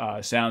guess,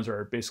 sounds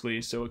are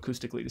basically so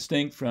acoustically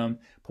distinct from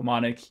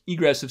pulmonic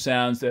egressive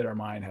sounds that our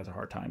mind has a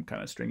hard time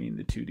kind of stringing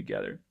the two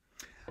together.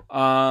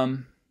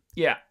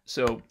 Yeah,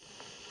 so.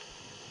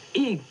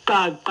 So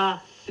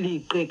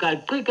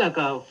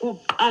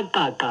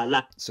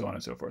on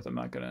and so forth. I'm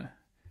not going to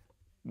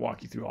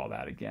walk you through all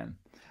that again.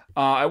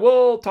 I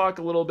will talk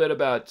a little bit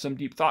about some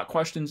deep thought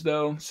questions,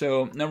 though.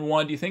 So, number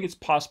one, do you think it's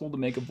possible to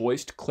make a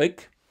voiced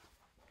click?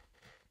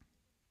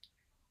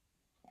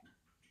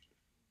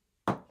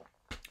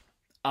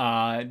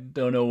 I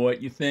don't know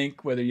what you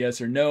think, whether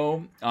yes or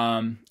no.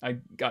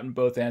 I've gotten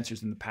both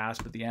answers in the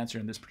past, but the answer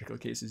in this particular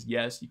case is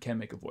yes, you can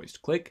make a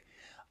voiced click.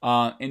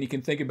 And you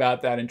can think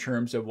about that in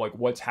terms of like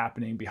what's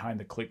happening behind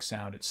the click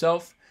sound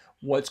itself,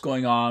 what's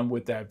going on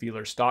with that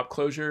velar stop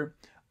closure.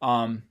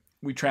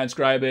 We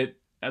transcribe it,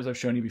 as I've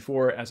shown you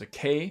before, as a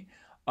K,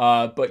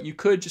 but you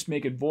could just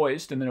make it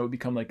voiced and then it would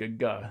become like a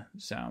G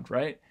sound,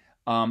 right?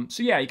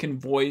 So yeah, you can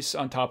voice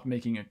on top of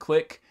making a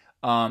click,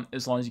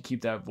 as long as you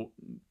keep that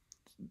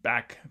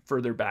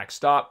further back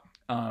stop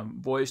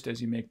voiced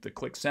as you make the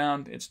click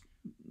sound.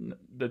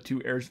 The two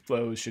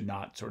airflows should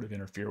not sort of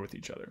interfere with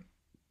each other.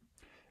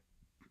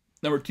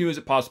 Number two, is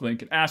it possible to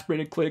make an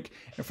aspirated click?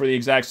 And for the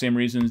exact same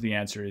reasons, the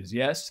answer is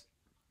yes.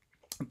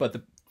 But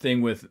the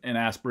thing with an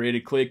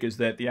aspirated click is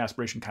that the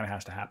aspiration kind of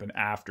has to happen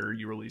after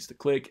you release the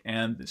click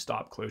and the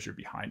stop closure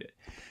behind it.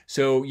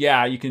 So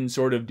yeah, you can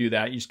sort of do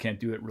that. You just can't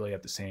do it really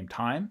at the same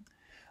time.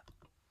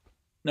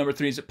 Number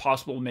three, is it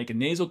possible to make a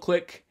nasal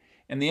click?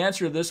 And the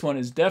answer to this one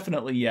is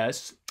definitely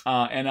yes.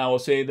 And I will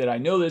say that I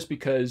know this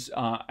because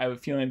I have a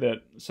feeling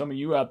that some of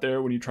you out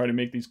there, when you try to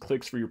make these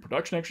clicks for your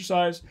production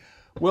exercise,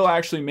 will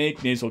actually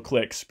make nasal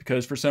clicks,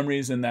 because for some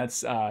reason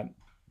that's an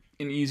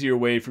easier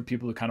way for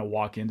people to kind of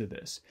walk into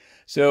this.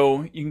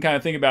 So you can kind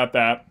of think about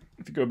that.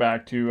 If you go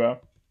back to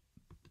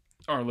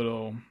our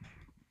little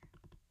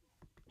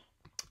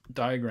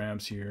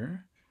diagrams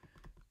here.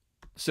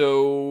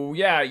 So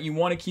yeah, you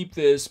want to keep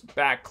this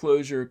back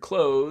closure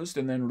closed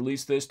and then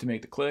release this to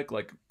make the click,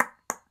 like,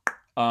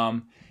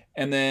 and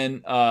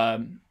then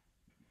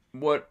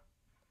what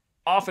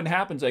often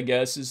happens, I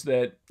guess, is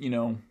that, you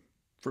know,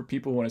 for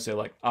people who want to say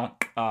like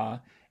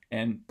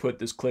and put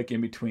this click in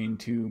between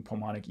two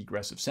pulmonic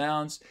egressive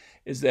sounds,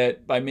 is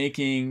that by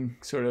making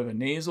sort of a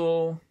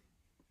nasal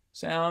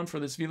sound for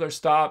this velar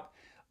stop,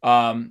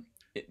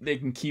 they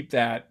can keep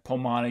that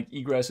pulmonic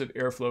egressive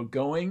airflow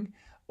going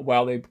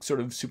while they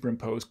sort of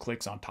superimpose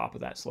clicks on top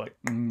of that. So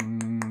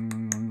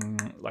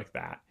like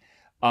that.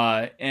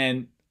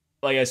 And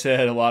like I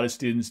said, a lot of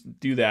students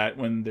do that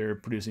when they're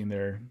producing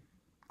their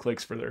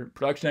clicks for their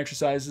production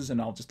exercises,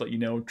 and I'll just let you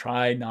know,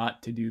 try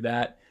not to do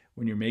that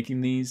when you're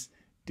making these.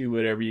 Do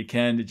whatever you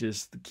can to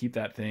just keep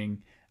that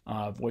thing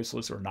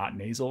voiceless or not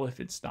nasal if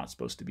it's not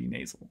supposed to be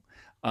nasal.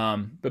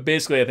 But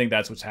basically, I think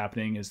that's what's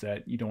happening, is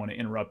that you don't want to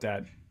interrupt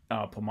that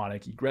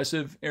pulmonic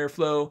egressive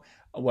airflow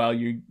while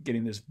you're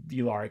getting this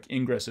velaric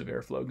ingressive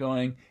airflow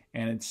going,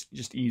 and it's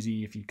just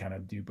easy if you kind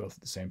of do both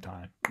at the same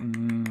time.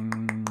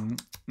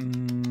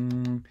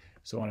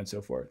 So on and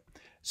so forth.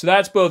 So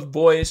that's both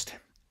voiced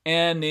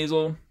and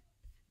nasal.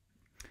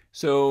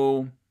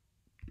 So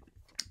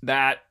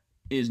that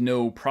is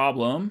no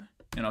problem.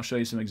 And I'll show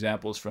you some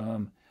examples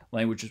from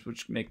languages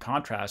which make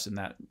contrast in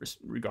that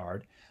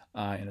regard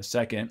in a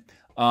second.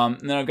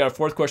 And then I've got a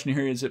fourth question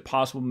here. Is it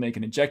possible to make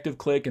an ejective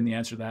click? And the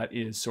answer to that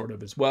is sort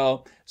of as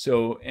well.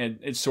 So, and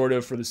it's sort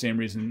of for the same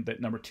reason that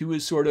number two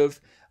is sort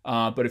of.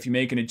 But if you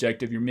make an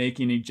ejective, you're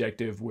making an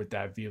ejective with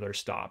that velar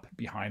stop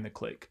behind the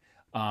click.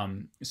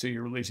 So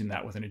you're releasing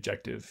that with an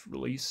ejective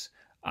release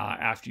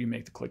after you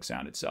make the click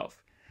sound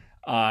itself.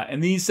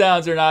 And these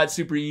sounds are not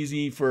super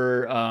easy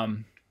for a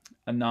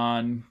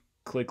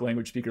non-click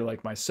language speaker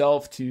like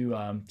myself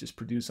to just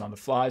produce on the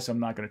fly. So I'm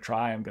not going to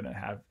try. I'm going to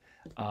have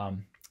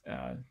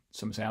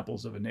some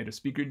samples of a native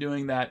speaker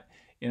doing that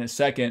in a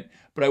second.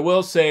 But I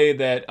will say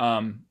that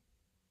I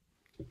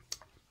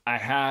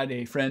had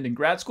a friend in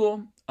grad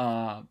school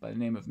by the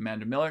name of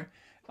Amanda Miller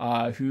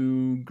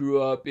who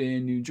grew up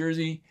in New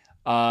Jersey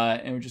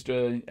and was just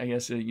a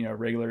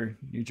regular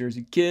New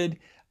Jersey kid.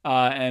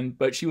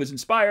 But she was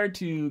inspired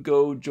to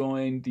go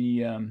join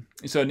the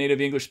so a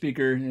native English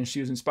speaker, and she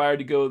was inspired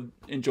to go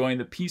and join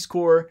the Peace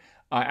Corps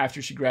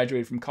after she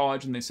graduated from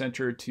college, and they sent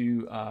her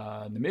to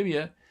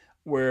Namibia,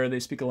 where they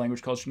speak a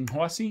language called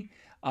Xhosa.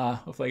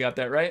 Hopefully I got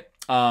that right.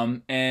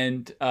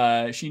 And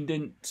she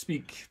didn't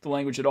speak the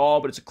language at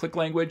all, but it's a click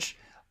language.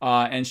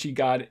 And she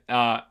got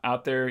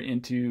out there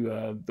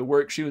into the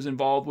work she was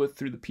involved with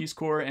through the Peace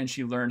Corps, and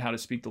she learned how to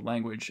speak the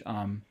language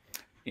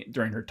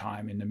during her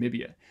time in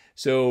Namibia.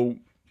 So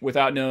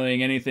without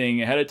knowing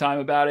anything ahead of time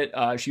about it,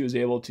 she was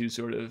able to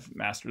sort of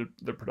master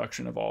the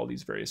production of all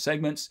these various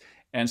segments,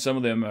 and some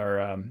of them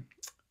are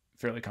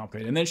fairly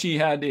complicated. And then she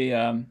had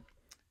a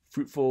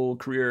fruitful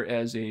career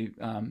as a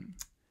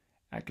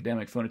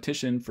academic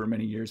phonetician for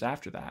many years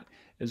after that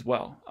as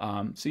well.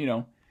 So, you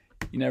know,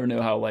 you never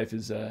know how life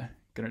is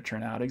going to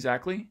turn out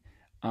exactly,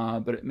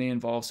 but it may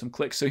involve some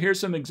clicks. So here's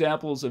some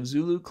examples of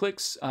Zulu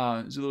clicks.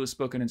 Zulu is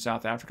spoken in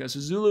South Africa. So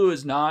Zulu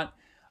is not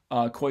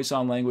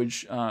Khoisan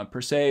language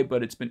per se,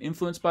 but it's been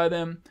influenced by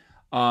them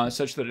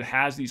such that it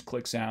has these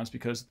click sounds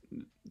because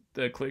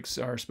the clicks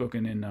are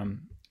spoken in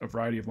a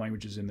variety of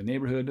languages in the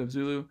neighborhood of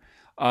Zulu.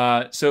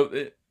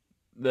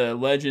 The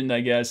legend,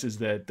 I guess, is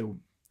that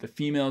the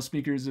female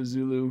speakers of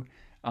Zulu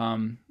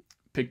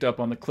picked up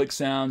on the click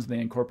sounds. They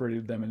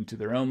incorporated them into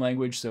their own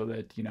language so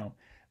that, you know,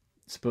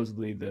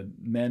 supposedly the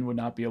men would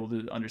not be able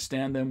to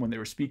understand them when they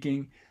were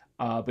speaking.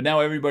 But now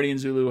everybody in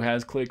Zulu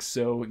has clicks,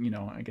 so, you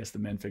know, I guess the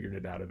men figured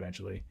it out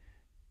eventually.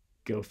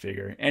 Go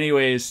figure.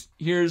 Anyways,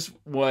 here's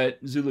what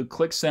Zulu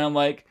clicks sound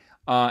like.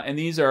 And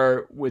these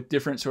are with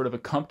different sort of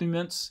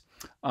accompaniments,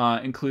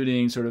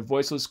 including sort of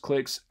voiceless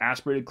clicks,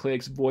 aspirated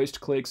clicks,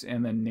 voiced clicks,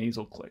 and then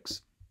nasal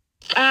clicks.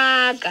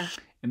 Kaga.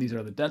 And these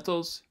are the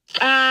dentals.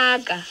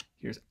 Kaga.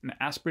 Here's an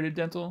aspirated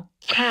dental,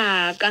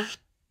 Kaga.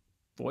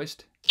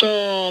 voiced,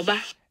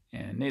 Toba.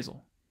 and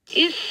nasal.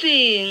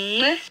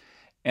 Isinqe.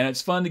 And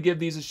it's fun to give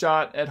these a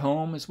shot at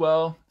home as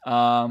well.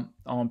 I'll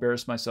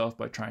embarrass myself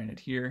by trying it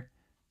here.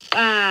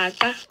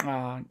 Kaga.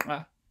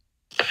 Kaka,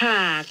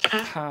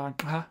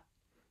 Kaka.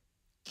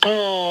 toba,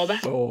 Toba.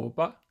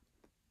 toba,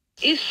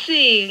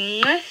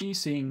 Isinqe.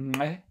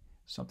 isingwe,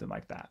 something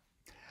like that.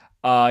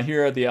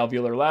 Here are the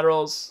alveolar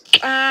laterals.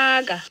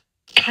 Kaga.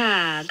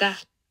 Kaga.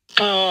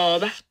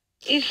 Toba.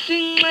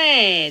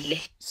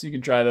 Isinqele. So you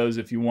can try those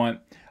if you want.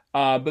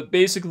 But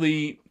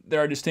basically, there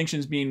are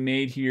distinctions being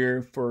made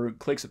here for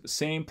clicks at the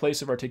same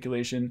place of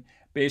articulation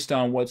based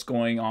on what's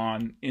going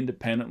on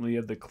independently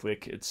of the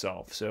click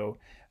itself. So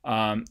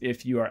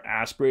if you are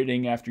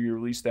aspirating after you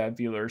release that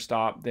velar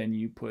stop, then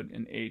you put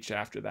an H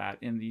after that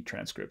in the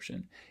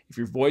transcription. If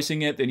you're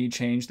voicing it, then you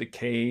change the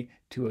K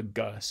to a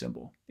G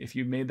symbol. If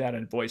you made that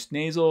a voiced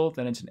nasal,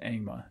 then it's an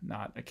angma,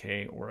 not a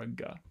K or a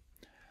G.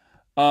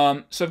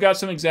 So I've got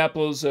some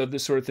examples of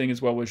this sort of thing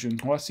as well with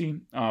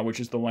Jinhuasi, which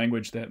is the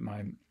language that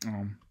my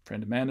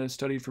friend Amanda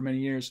studied for many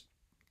years.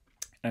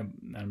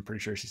 I'm pretty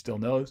sure she still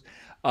knows.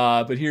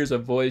 But here's a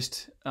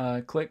voiced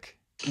click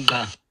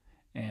Ga.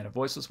 and a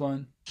voiceless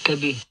one,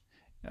 Kabi.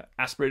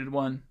 aspirated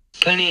one,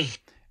 Kani.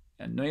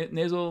 and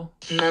nasal.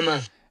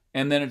 Nama.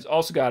 And then it's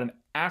also got an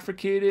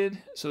affricated.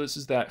 So this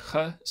is that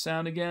h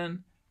sound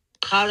again.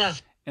 Kara.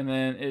 And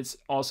then it's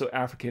also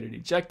affricated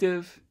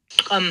ejective.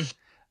 Kam.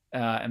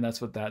 And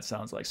that's what that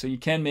sounds like. So you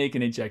can make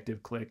an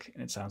ejective click,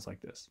 and it sounds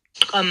like this.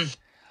 Kam.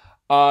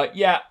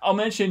 Yeah, I'll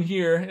mention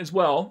here as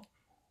well,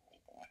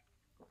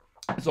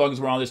 as long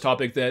as we're on this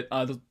topic, that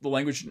the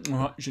language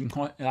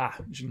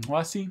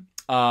Jinhuasi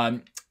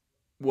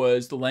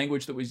was the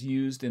language that was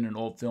used in an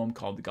old film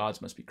called The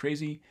Gods Must Be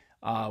Crazy,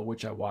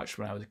 which I watched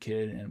when I was a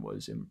kid and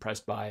was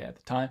impressed by at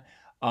the time.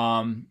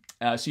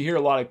 So you hear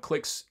a lot of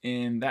clicks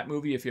in that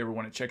movie. If you ever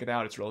want to check it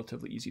out, it's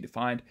relatively easy to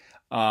find,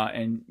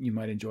 and you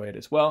might enjoy it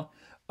as well.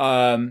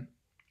 Although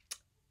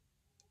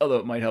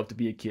it might help to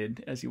be a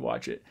kid as you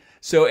watch it.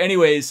 So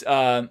anyways,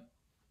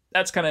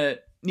 that's kind of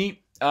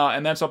neat.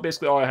 And that's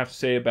basically all I have to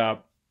say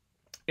about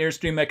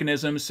Airstream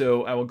mechanisms.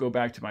 So I will go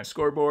back to my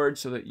scoreboard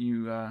so that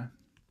you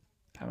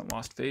haven't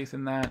lost faith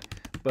in that.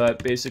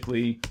 But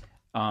basically,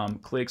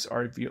 clicks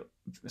are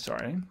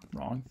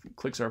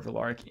clicks are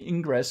velaric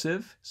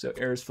ingressive. So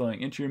air is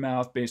flowing into your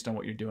mouth based on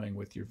what you're doing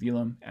with your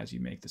velum as you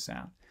make the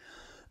sound.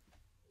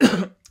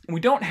 We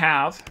don't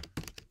have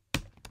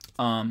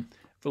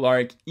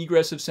velaric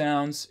egressive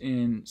sounds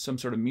in some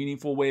sort of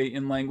meaningful way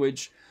in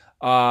language.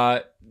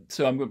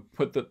 So I'm going to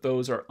put that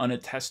those are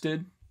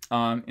unattested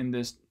in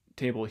this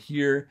table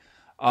here.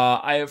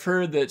 I have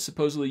heard that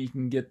supposedly you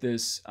can get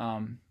this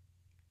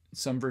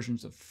some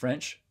versions of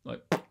French,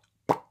 like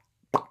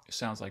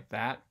sounds like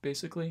that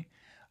basically,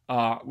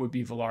 would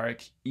be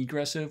velaric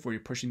egressive, where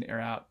you're pushing the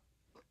air out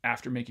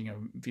after making a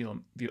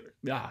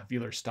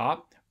velar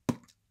stop.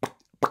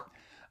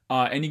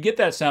 And you get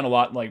that sound a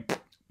lot like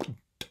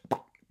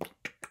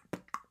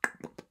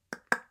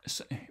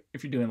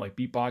if you're doing like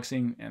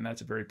beatboxing, and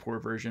that's a very poor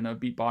version of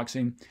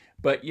beatboxing.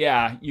 But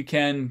yeah, you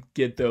can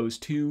get those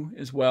too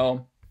as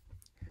well.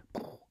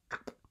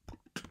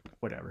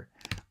 Whatever.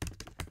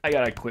 I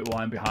gotta quit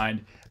while I'm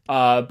behind.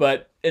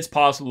 But it's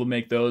possible to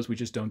make those. We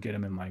just don't get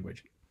them in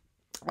language.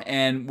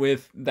 And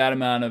with that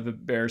amount of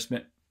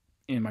embarrassment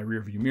in my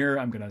rearview mirror,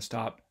 I'm gonna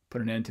stop,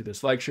 put an end to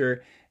this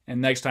lecture. And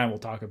next time we'll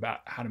talk about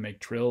how to make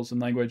trills in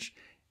language.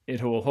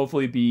 It will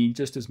hopefully be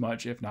just as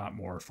much, if not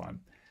more, fun.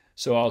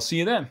 So I'll see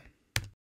you then.